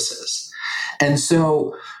campuses. And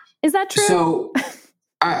so... Is that true? So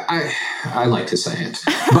I like to say it,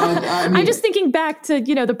 but I'm just thinking back to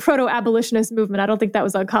the proto-abolitionist movement. I don't think that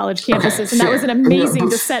was on college campuses, and that was an amazing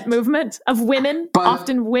dissent movement of women,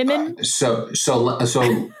 often women. So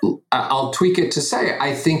I'll tweak it to say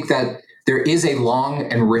I think that there is a long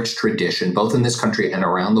and rich tradition, both in this country and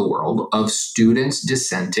around the world, of students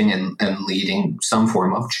dissenting and leading some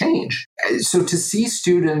form of change. So to see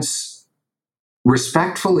students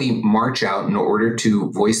respectfully march out in order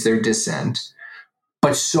to voice their dissent,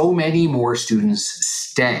 but so many more students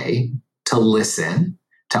stay to listen,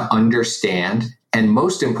 to understand, and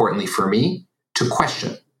most importantly for me, to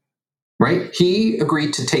question, right? He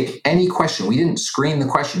agreed to take any question. We didn't screen the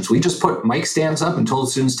questions. We just put mic stands up and told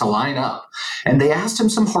students to line up. And they asked him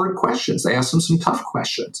some hard questions. They asked him some tough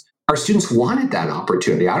questions. Our students wanted that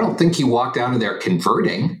opportunity. I don't think he walked out of there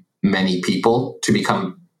converting many people to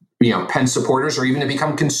become, Pence supporters or even to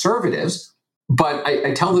become conservatives. But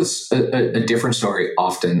I tell this a different story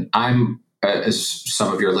often. I'm, as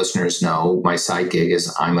some of your listeners know, my side gig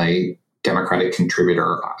is I'm a Democratic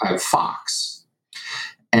contributor at Fox.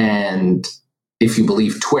 And if you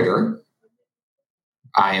believe Twitter,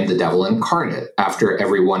 I am the devil incarnate after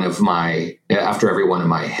every one of my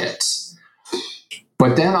hits.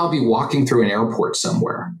 But then I'll be walking through an airport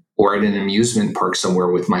somewhere or at an amusement park somewhere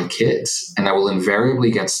with my kids, and I will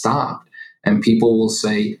invariably get stopped, and people will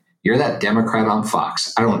say, "You're that Democrat on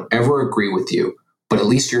Fox. I don't ever agree with you, but at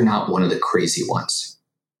least you're not one of the crazy ones."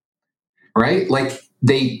 Right? Like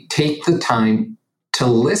they take the time to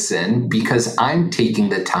listen because I'm taking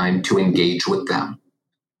the time to engage with them.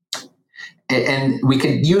 And we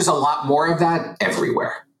could use a lot more of that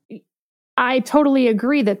everywhere. I totally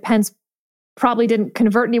agree that Pence probably didn't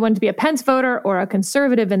convert anyone to be a Pence voter or a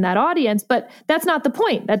conservative in that audience, but that's not the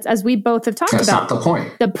point. That's, as we both have talked about. That's not the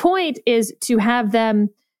point. The point is to have them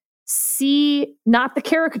see not the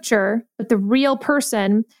caricature, but the real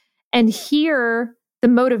person and hear the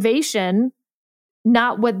motivation,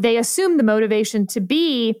 not what they assume the motivation to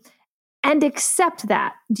be, and accept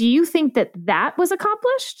that. Do you think that that was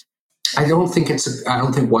accomplished? I don't think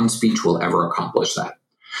one speech will ever accomplish that.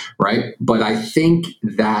 Right. But I think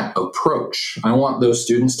that approach, I want those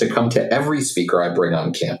students to come to every speaker I bring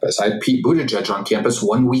on campus. I had Pete Buttigieg on campus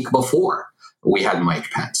 1 week before we had Mike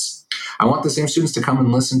Pence. I want the same students to come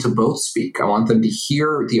and listen to both speak. I want them to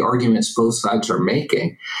hear the arguments both sides are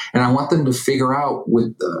making. And I want them to figure out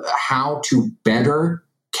how to better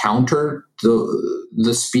counter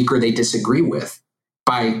the speaker they disagree with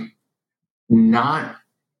by not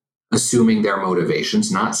assuming their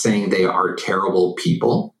motivations, not saying they are terrible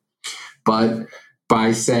people, but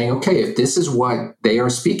by saying, okay, if this is what they are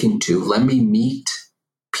speaking to, let me meet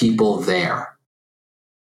people there.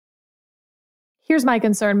 Here's my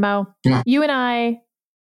concern, Mo. Yeah. You and I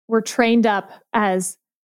were trained up as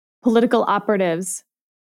political operatives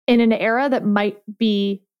in an era that might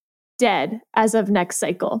be dead as of next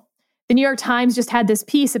cycle. The New York Times just had this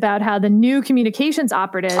piece about how the new communications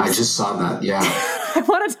operatives... I just saw that, yeah. I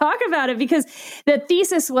want to talk about it because the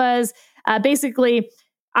thesis was basically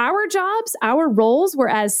our jobs, our roles were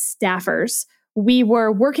as staffers. We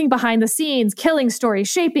were working behind the scenes, killing stories,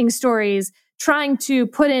 shaping stories, trying to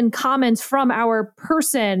put in comments from our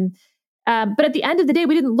person. But at the end of the day,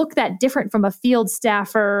 we didn't look that different from a field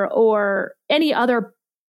staffer or any other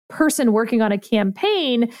person working on a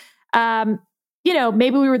campaign.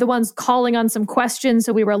 Maybe we were the ones calling on some questions,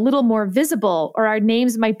 so we were a little more visible, or our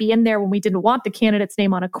names might be in there when we didn't want the candidate's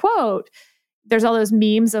name on a quote. There's all those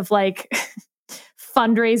memes of like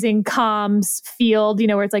fundraising comms field,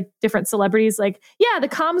 where it's like different celebrities. Like, yeah, the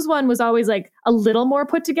comms one was always like a little more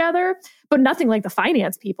put together, but nothing like the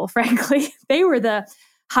finance people, frankly. They were the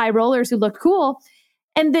high rollers who looked cool.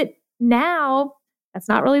 And that now... that's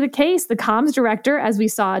not really the case. The comms director, as we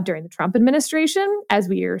saw during the Trump administration, as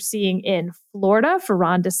we are seeing in Florida for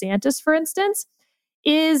Ron DeSantis, for instance,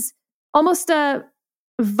 is almost a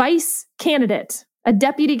vice candidate, a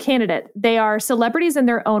deputy candidate. They are celebrities in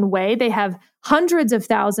their own way. They have hundreds of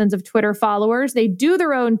thousands of Twitter followers. They do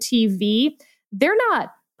their own TV. They're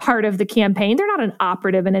not part of the campaign. They're not an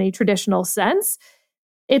operative in any traditional sense.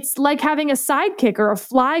 It's like having a sidekick or a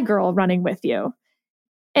fly girl running with you.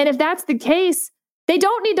 And if that's the case, they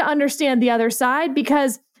don't need to understand the other side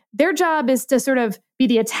because their job is to sort of be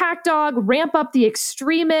the attack dog, ramp up the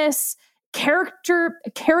extremists,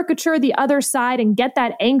 caricature the other side, and get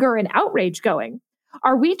that anger and outrage going.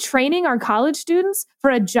 Are we training our college students for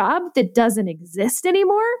a job that doesn't exist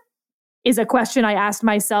anymore? Is a question I asked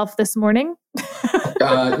myself this morning.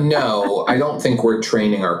 No, I don't think we're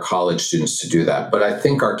training our college students to do that. But I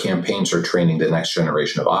think our campaigns are training the next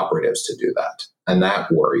generation of operatives to do that. And that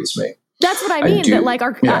worries me. That's what I mean. That like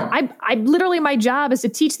I literally, my job is to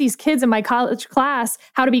teach these kids in my college class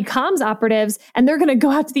how to be comms operatives, and they're going to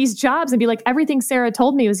go out to these jobs and be like, everything Sarah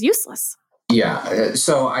told me was useless. Yeah.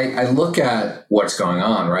 So I look at what's going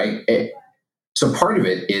on, right? So part of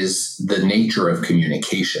it is the nature of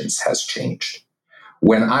communications has changed.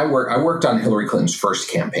 When I worked on Hillary Clinton's first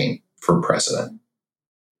campaign for president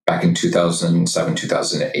back in 2007,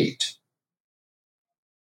 2008.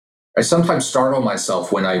 I sometimes startle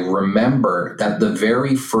myself when I remember that the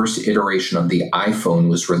very first iteration of the iPhone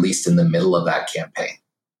was released in the middle of that campaign.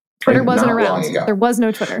 Twitter wasn't around. There was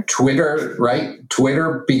no Twitter.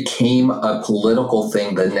 Twitter became a political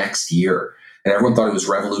thing the next year. And everyone thought it was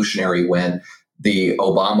revolutionary when the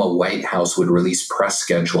Obama White House would release press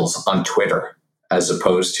schedules on Twitter, as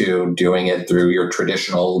opposed to doing it through your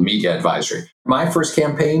traditional media advisory. My first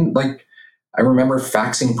campaign, I remember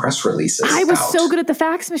faxing press releases. I was so good at the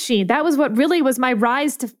fax machine. That was what really was my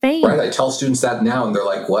rise to fame. Right. I tell students that now, and they're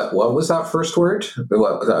like, what was that first word?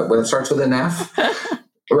 What it starts with an F?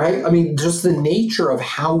 Right? I mean, just the nature of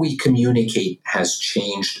how we communicate has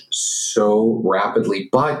changed so rapidly,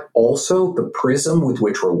 but also the prism with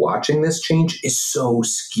which we're watching this change is so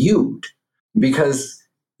skewed. Because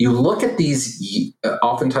you look at these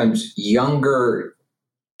oftentimes younger,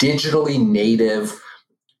 digitally native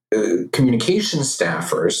communication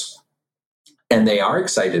staffers, and they are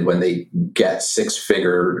excited when they get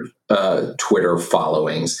six-figure Twitter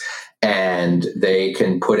followings, and they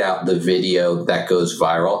can put out the video that goes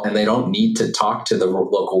viral, and they don't need to talk to the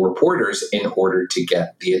local reporters in order to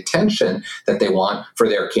get the attention that they want for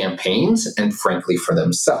their campaigns and, frankly, for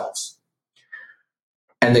themselves.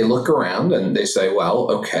 And they look around and they say,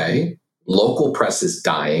 well, okay, local press is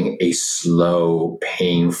dying a slow,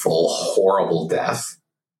 painful, horrible death.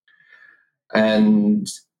 And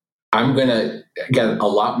I'm going to get a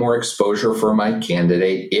lot more exposure for my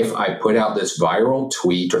candidate if I put out this viral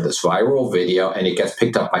tweet or this viral video and it gets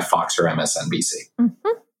picked up by Fox or MSNBC. Mm-hmm.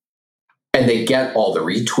 And they get all the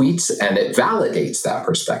retweets and it validates that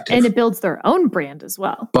perspective. And it builds their own brand as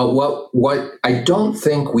well. But what I don't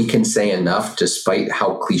think we can say enough, despite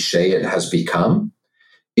how cliche it has become,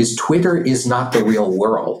 is Twitter is not the real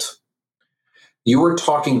world. You were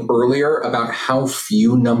talking earlier about how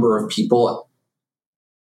few number of people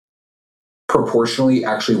proportionally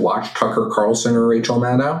actually watch Tucker Carlson or Rachel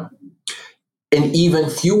Maddow. An even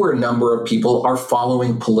fewer number of people are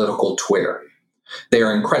following political Twitter. They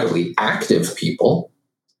are incredibly active people,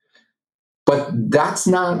 but that's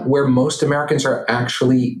not where most Americans are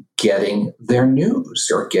actually getting their news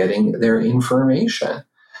or getting their information.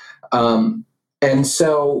 And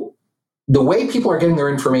so the way people are getting their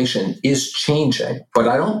information is changing, but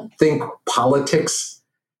I don't think politics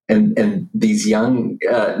and these young,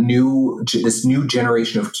 this new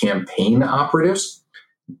generation of campaign operatives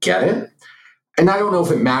get it. And I don't know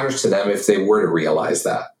if it matters to them if they were to realize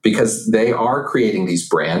that, because they are creating these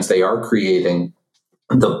brands. They are creating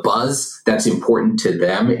the buzz that's important to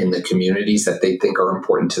them in the communities that they think are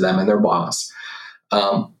important to them and their boss.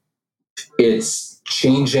 It's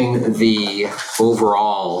changing the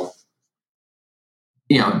overall,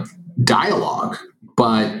 dialogue,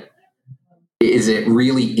 but is it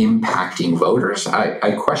really impacting voters?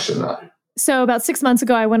 I question that. So about 6 months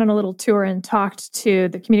ago, I went on a little tour and talked to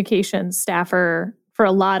the communications staffer for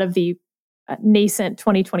a lot of the nascent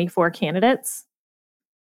 2024 candidates.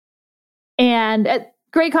 And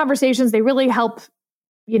great conversations. They really help,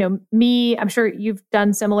 me. I'm sure you've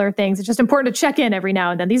done similar things. It's just important to check in every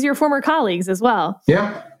now and then. These are your former colleagues as well.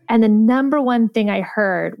 Yeah. And the number one thing I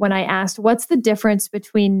heard when I asked, what's the difference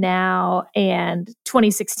between now and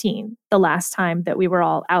 2016, the last time that we were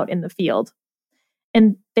all out in the field?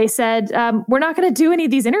 And they said, we're not going to do any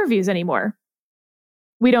of these interviews anymore.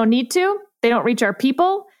 We don't need to. They don't reach our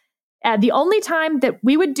people. The only time that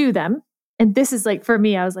we would do them, and this is for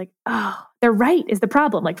me, I was like, oh, they're right, is the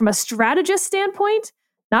problem. From a strategist standpoint,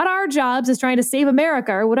 not our jobs as trying to save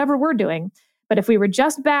America or whatever we're doing. But if we were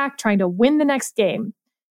just back trying to win the next game,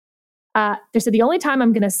 they said the only time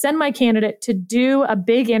I'm going to send my candidate to do a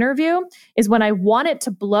big interview is when I want it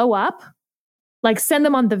to blow up. Send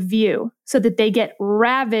them on The View so that they get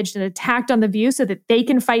ravaged and attacked on The View so that they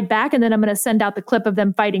can fight back. And then I'm going to send out the clip of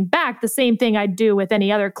them fighting back, the same thing I'd do with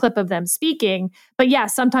any other clip of them speaking. But yeah,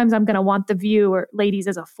 sometimes I'm going to want The View or ladies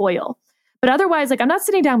as a foil. But otherwise, I'm not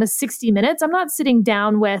sitting down with 60 Minutes. I'm not sitting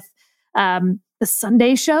down with the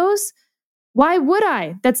Sunday shows. Why would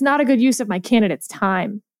I? That's not a good use of my candidate's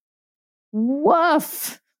time.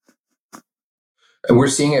 Woof. And we're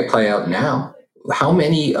seeing it play out now. How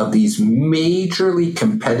many of these majorly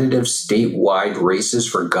competitive statewide races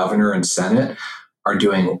for governor and Senate are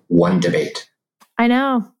doing one debate? I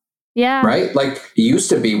know. Yeah. Right? Like it used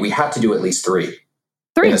to be, we had to do at least three.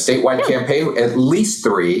 In a statewide campaign, at least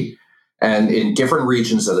three, and in different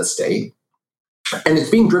regions of the state. And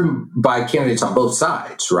it's being driven by candidates on both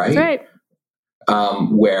sides, right? That's right.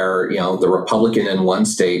 Where, the Republican in one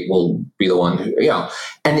state will be the one who,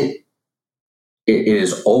 and it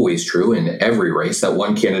is always true in every race that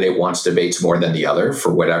one candidate wants debates more than the other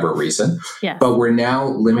for whatever reason. Yes. But we're now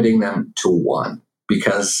limiting them to one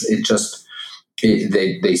because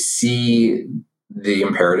they see the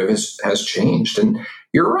imperative has changed. And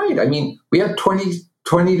you're right. I mean, we had 20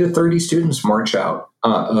 to 30 students march out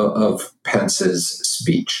of Pence's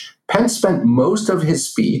speech. Pence spent most of his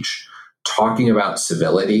speech talking about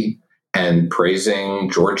civility and praising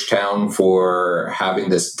Georgetown for having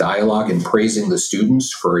this dialogue and praising the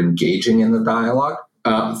students for engaging in the dialogue.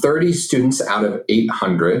 30 students out of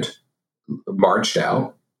 800 marched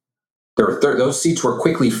out. Those seats were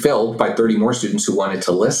quickly filled by 30 more students who wanted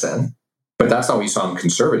to listen. But that's not what you saw in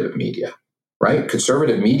conservative media, right?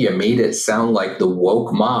 Conservative media made it sound like the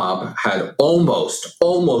woke mob had almost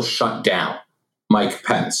shut down Mike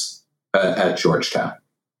Pence at Georgetown.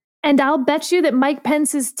 And I'll bet you that Mike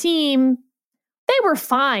Pence's team, they were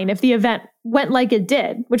fine if the event went like it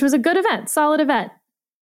did, which was a good event, solid event.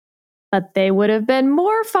 But they would have been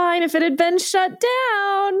more fine if it had been shut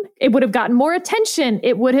down. It would have gotten more attention.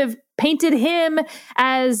 It would have painted him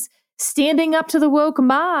as standing up to the woke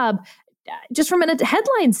mob. Just from a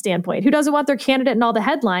headline standpoint, who doesn't want their candidate in all the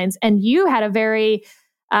headlines? And you had a very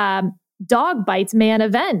dog bites man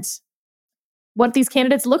event. What these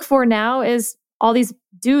candidates look for now is all these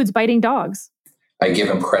dudes biting dogs. I give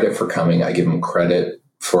him credit for coming. I give him credit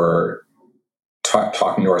for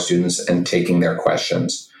talking to our students and taking their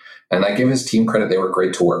questions. And I give his team credit. They were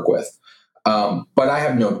great to work with. But I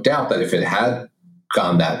have no doubt that if it had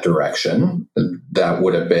gone that direction, that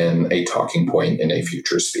would have been a talking point in a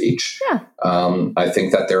future speech. Yeah. I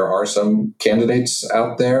think that there are some candidates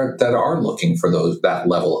out there that are looking for that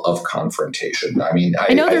level of confrontation. I mean,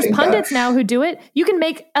 I know there's pundits now who do it. You can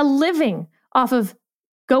make a living off of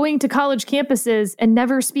going to college campuses and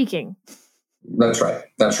never speaking. That's right.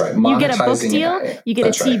 You get a book deal, you get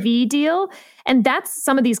a TV deal. And that's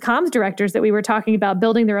some of these comms directors that we were talking about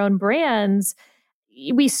building their own brands.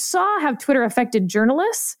 We saw how Twitter affected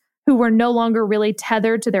journalists who were no longer really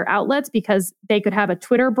tethered to their outlets because they could have a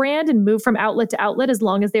Twitter brand and move from outlet to outlet as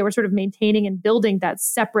long as they were sort of maintaining and building that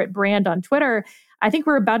separate brand on Twitter. I think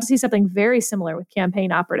we're about to see something very similar with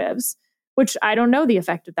campaign operatives, which I don't know the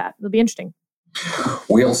effect of that. It'll be interesting.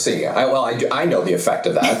 We'll see. I know the effect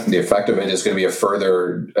of that. The effect of it is going to be a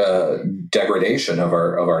further degradation of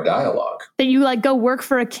our dialogue. That you go work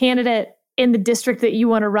for a candidate in the district that you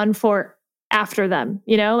want to run for after them,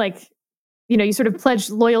 you sort of pledge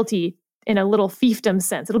loyalty in a little fiefdom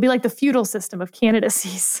sense. It'll be like the feudal system of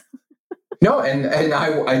candidacies. No, and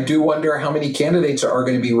I do wonder how many candidates are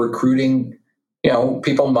going to be recruiting.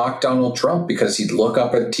 People mock Donald Trump because he'd look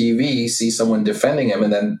up at TV, see someone defending him,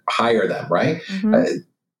 and then hire them, right?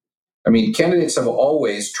 Mm-hmm. Candidates have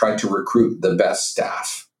always tried to recruit the best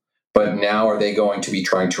staff, but now are they going to be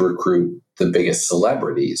trying to recruit the biggest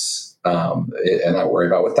celebrities? And I worry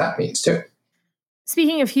about what that means too.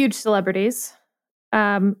 Speaking of huge celebrities,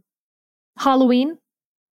 Halloween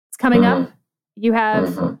is coming up. You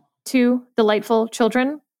have two delightful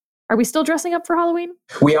children. Are we still dressing up for Halloween?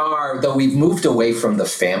 We are, though we've moved away from the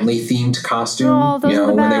family-themed costume. Oh, those are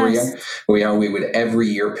the when best. they were young, we would every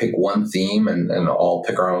year pick one theme and all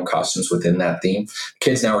pick our own costumes within that theme.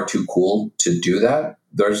 Kids now are too cool to do that.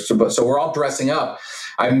 So we're all dressing up.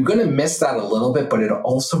 I'm going to miss that a little bit, but it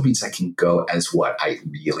also means I can go as what I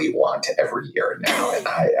really want every year now. And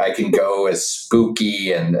I can go as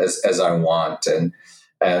spooky and as I want.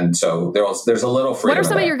 And so there's a little freedom. What are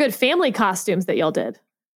some of your good family costumes that y'all did?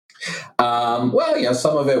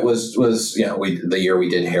 Some of it was the year we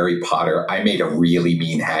did Harry Potter, I made a really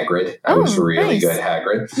mean Hagrid. I was really nice. good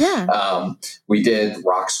Hagrid. Yeah. We did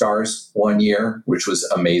Rock Stars one year, which was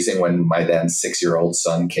amazing when my then 6-year-old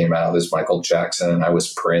son came out as Michael Jackson and I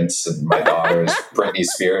was Prince and my daughter was Britney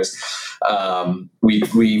Spears.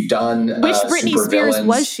 We've done which Britney Spears villains.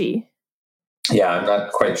 Was she? Yeah, I'm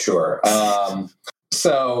not quite sure.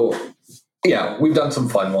 Yeah, we've done some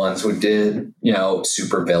fun ones. We did,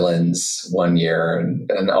 super villains one year,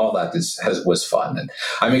 and all that was fun. And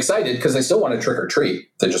I'm excited because they still want to trick or treat.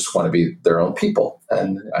 They just want to be their own people,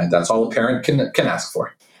 and that's all a parent can ask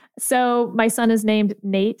for. So my son is named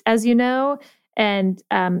Nate, as you know, and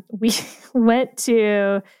we went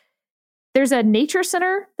to. There's a nature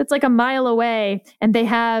center that's like a mile away, and they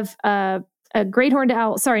have a great horned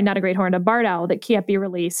owl. Sorry, not a great horned, a barred owl that can't be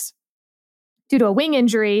released due to a wing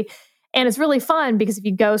injury. And it's really fun because if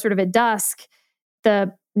you go sort of at dusk,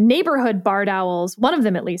 the neighborhood barred owls, one of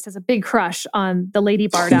them at least, has a big crush on the lady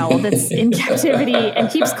barred owl that's in captivity and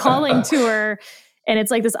keeps calling to her. And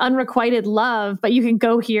it's like this unrequited love, but you can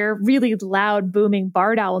go hear really loud, booming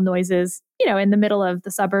barred owl noises, in the middle of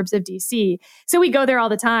the suburbs of DC. So we go there all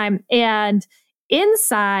the time. And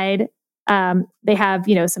inside, they have,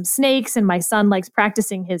 some snakes, and my son likes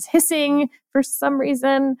practicing his hissing for some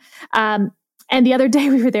reason. And the other day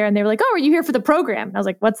we were there and they were like, "Oh, are you here for the program?" And I was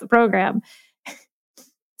like, "What's the program?"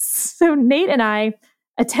 So Nate and I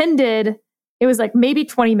attended, it was like maybe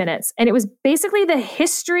 20 minutes. And it was basically the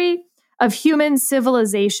history of human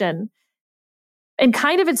civilization. And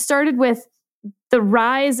kind of it started with the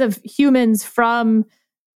rise of humans from,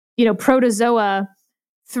 protozoa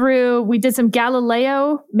through, we did some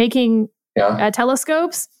Galileo making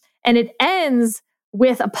telescopes. And it ends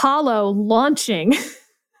with Apollo launching.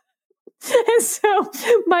 And so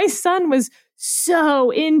my son was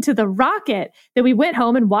so into the rocket that we went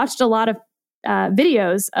home and watched a lot of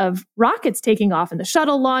videos of rockets taking off and the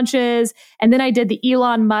shuttle launches. And then I did the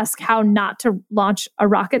Elon Musk how not to launch a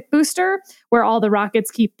rocket booster, where all the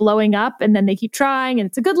rockets keep blowing up and then they keep trying. And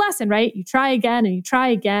it's a good lesson, right? You try again and you try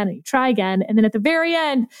again and you try again. And then at the very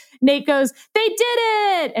end, Nate goes, "They did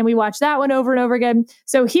it!" And we watched that one over and over again.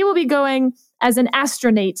 So he will be going as an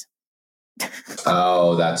astronaut.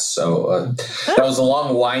 Oh, that's so... that was a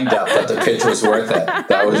long wind-up, but the pitch was worth it.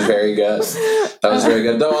 That was very good.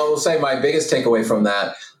 Though I will say my biggest takeaway from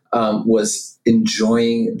that was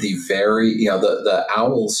enjoying the the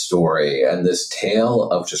owl story and this tale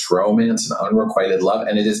of just romance and unrequited love.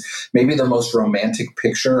 And it is maybe the most romantic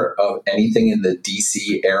picture of anything in the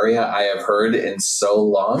DC area I have heard in so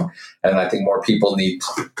long. And I think more people need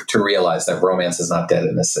to realize that romance is not dead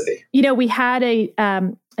in the city. We had a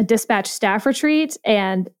dispatch staff retreat,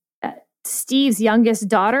 and Steve's youngest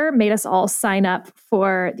daughter made us all sign up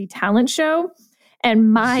for the talent show.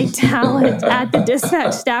 And my talent at the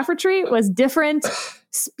dispatch staff retreat was different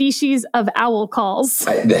species of owl calls.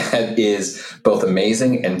 That is both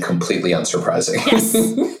amazing and completely unsurprising.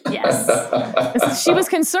 Yes. She was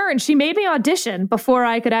concerned. She made me audition before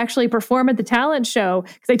I could actually perform at the talent show,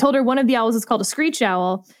 because I told her one of the owls is called a screech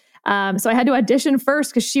owl. So I had to audition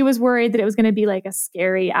first because she was worried that it was going to be like a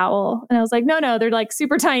scary owl. And I was like, no, they're like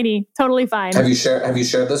super tiny. Totally fine. Have you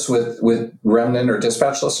shared this with Remnant or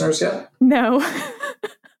Dispatch listeners yet? No.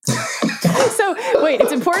 So wait,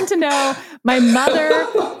 it's important to know my mother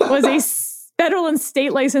was a federal and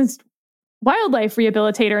state licensed wildlife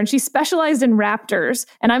rehabilitator, and she specialized in raptors,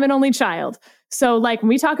 and I'm an only child. So like when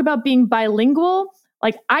we talk about being bilingual,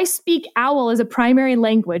 like I speak owl as a primary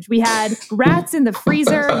language. We had rats in the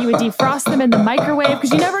freezer. You would defrost them in the microwave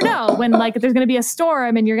because you never know when like if there's going to be a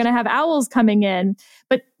storm and you're going to have owls coming in.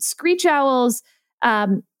 But screech owls, I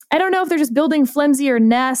don't know if they're just building flimsier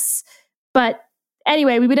nests, but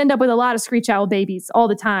anyway, we would end up with a lot of screech owl babies all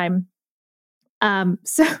the time.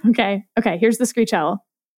 Okay, here's the screech owl.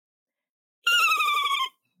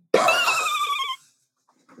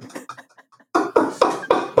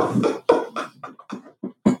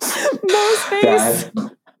 Mo's face.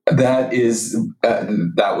 That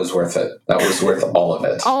was worth it. That was worth all of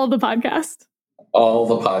it. All the podcast. All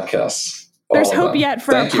the podcasts. There's hope yet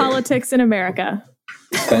for politics in America.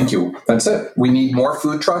 Thank you. That's it. We need more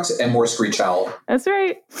food trucks and more screech owl. That's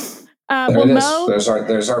right. Mo,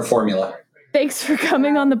 there's our formula. Thanks for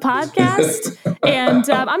coming on the podcast. And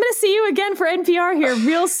I'm going to see you again for NPR here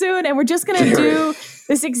real soon. And we're just going to do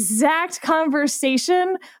this exact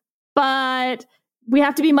conversation, but we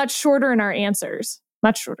have to be much shorter in our answers.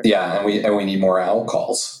 Much shorter. Yeah, and we need more owl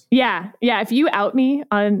calls. Yeah. If you out me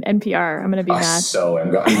on NPR, I'm going to be mad. I'm so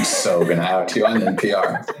going to out you on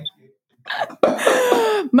NPR.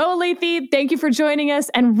 Mo Elleithee, thank you for joining us.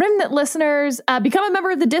 And Remnant listeners, become a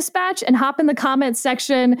member of the Dispatch and hop in the comments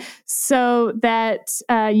section so that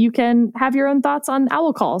you can have your own thoughts on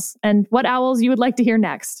owl calls and what owls you would like to hear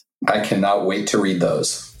next. I cannot wait to read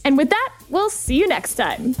those. And with that, we'll see you next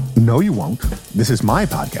time. No, you won't. This is my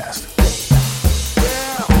podcast.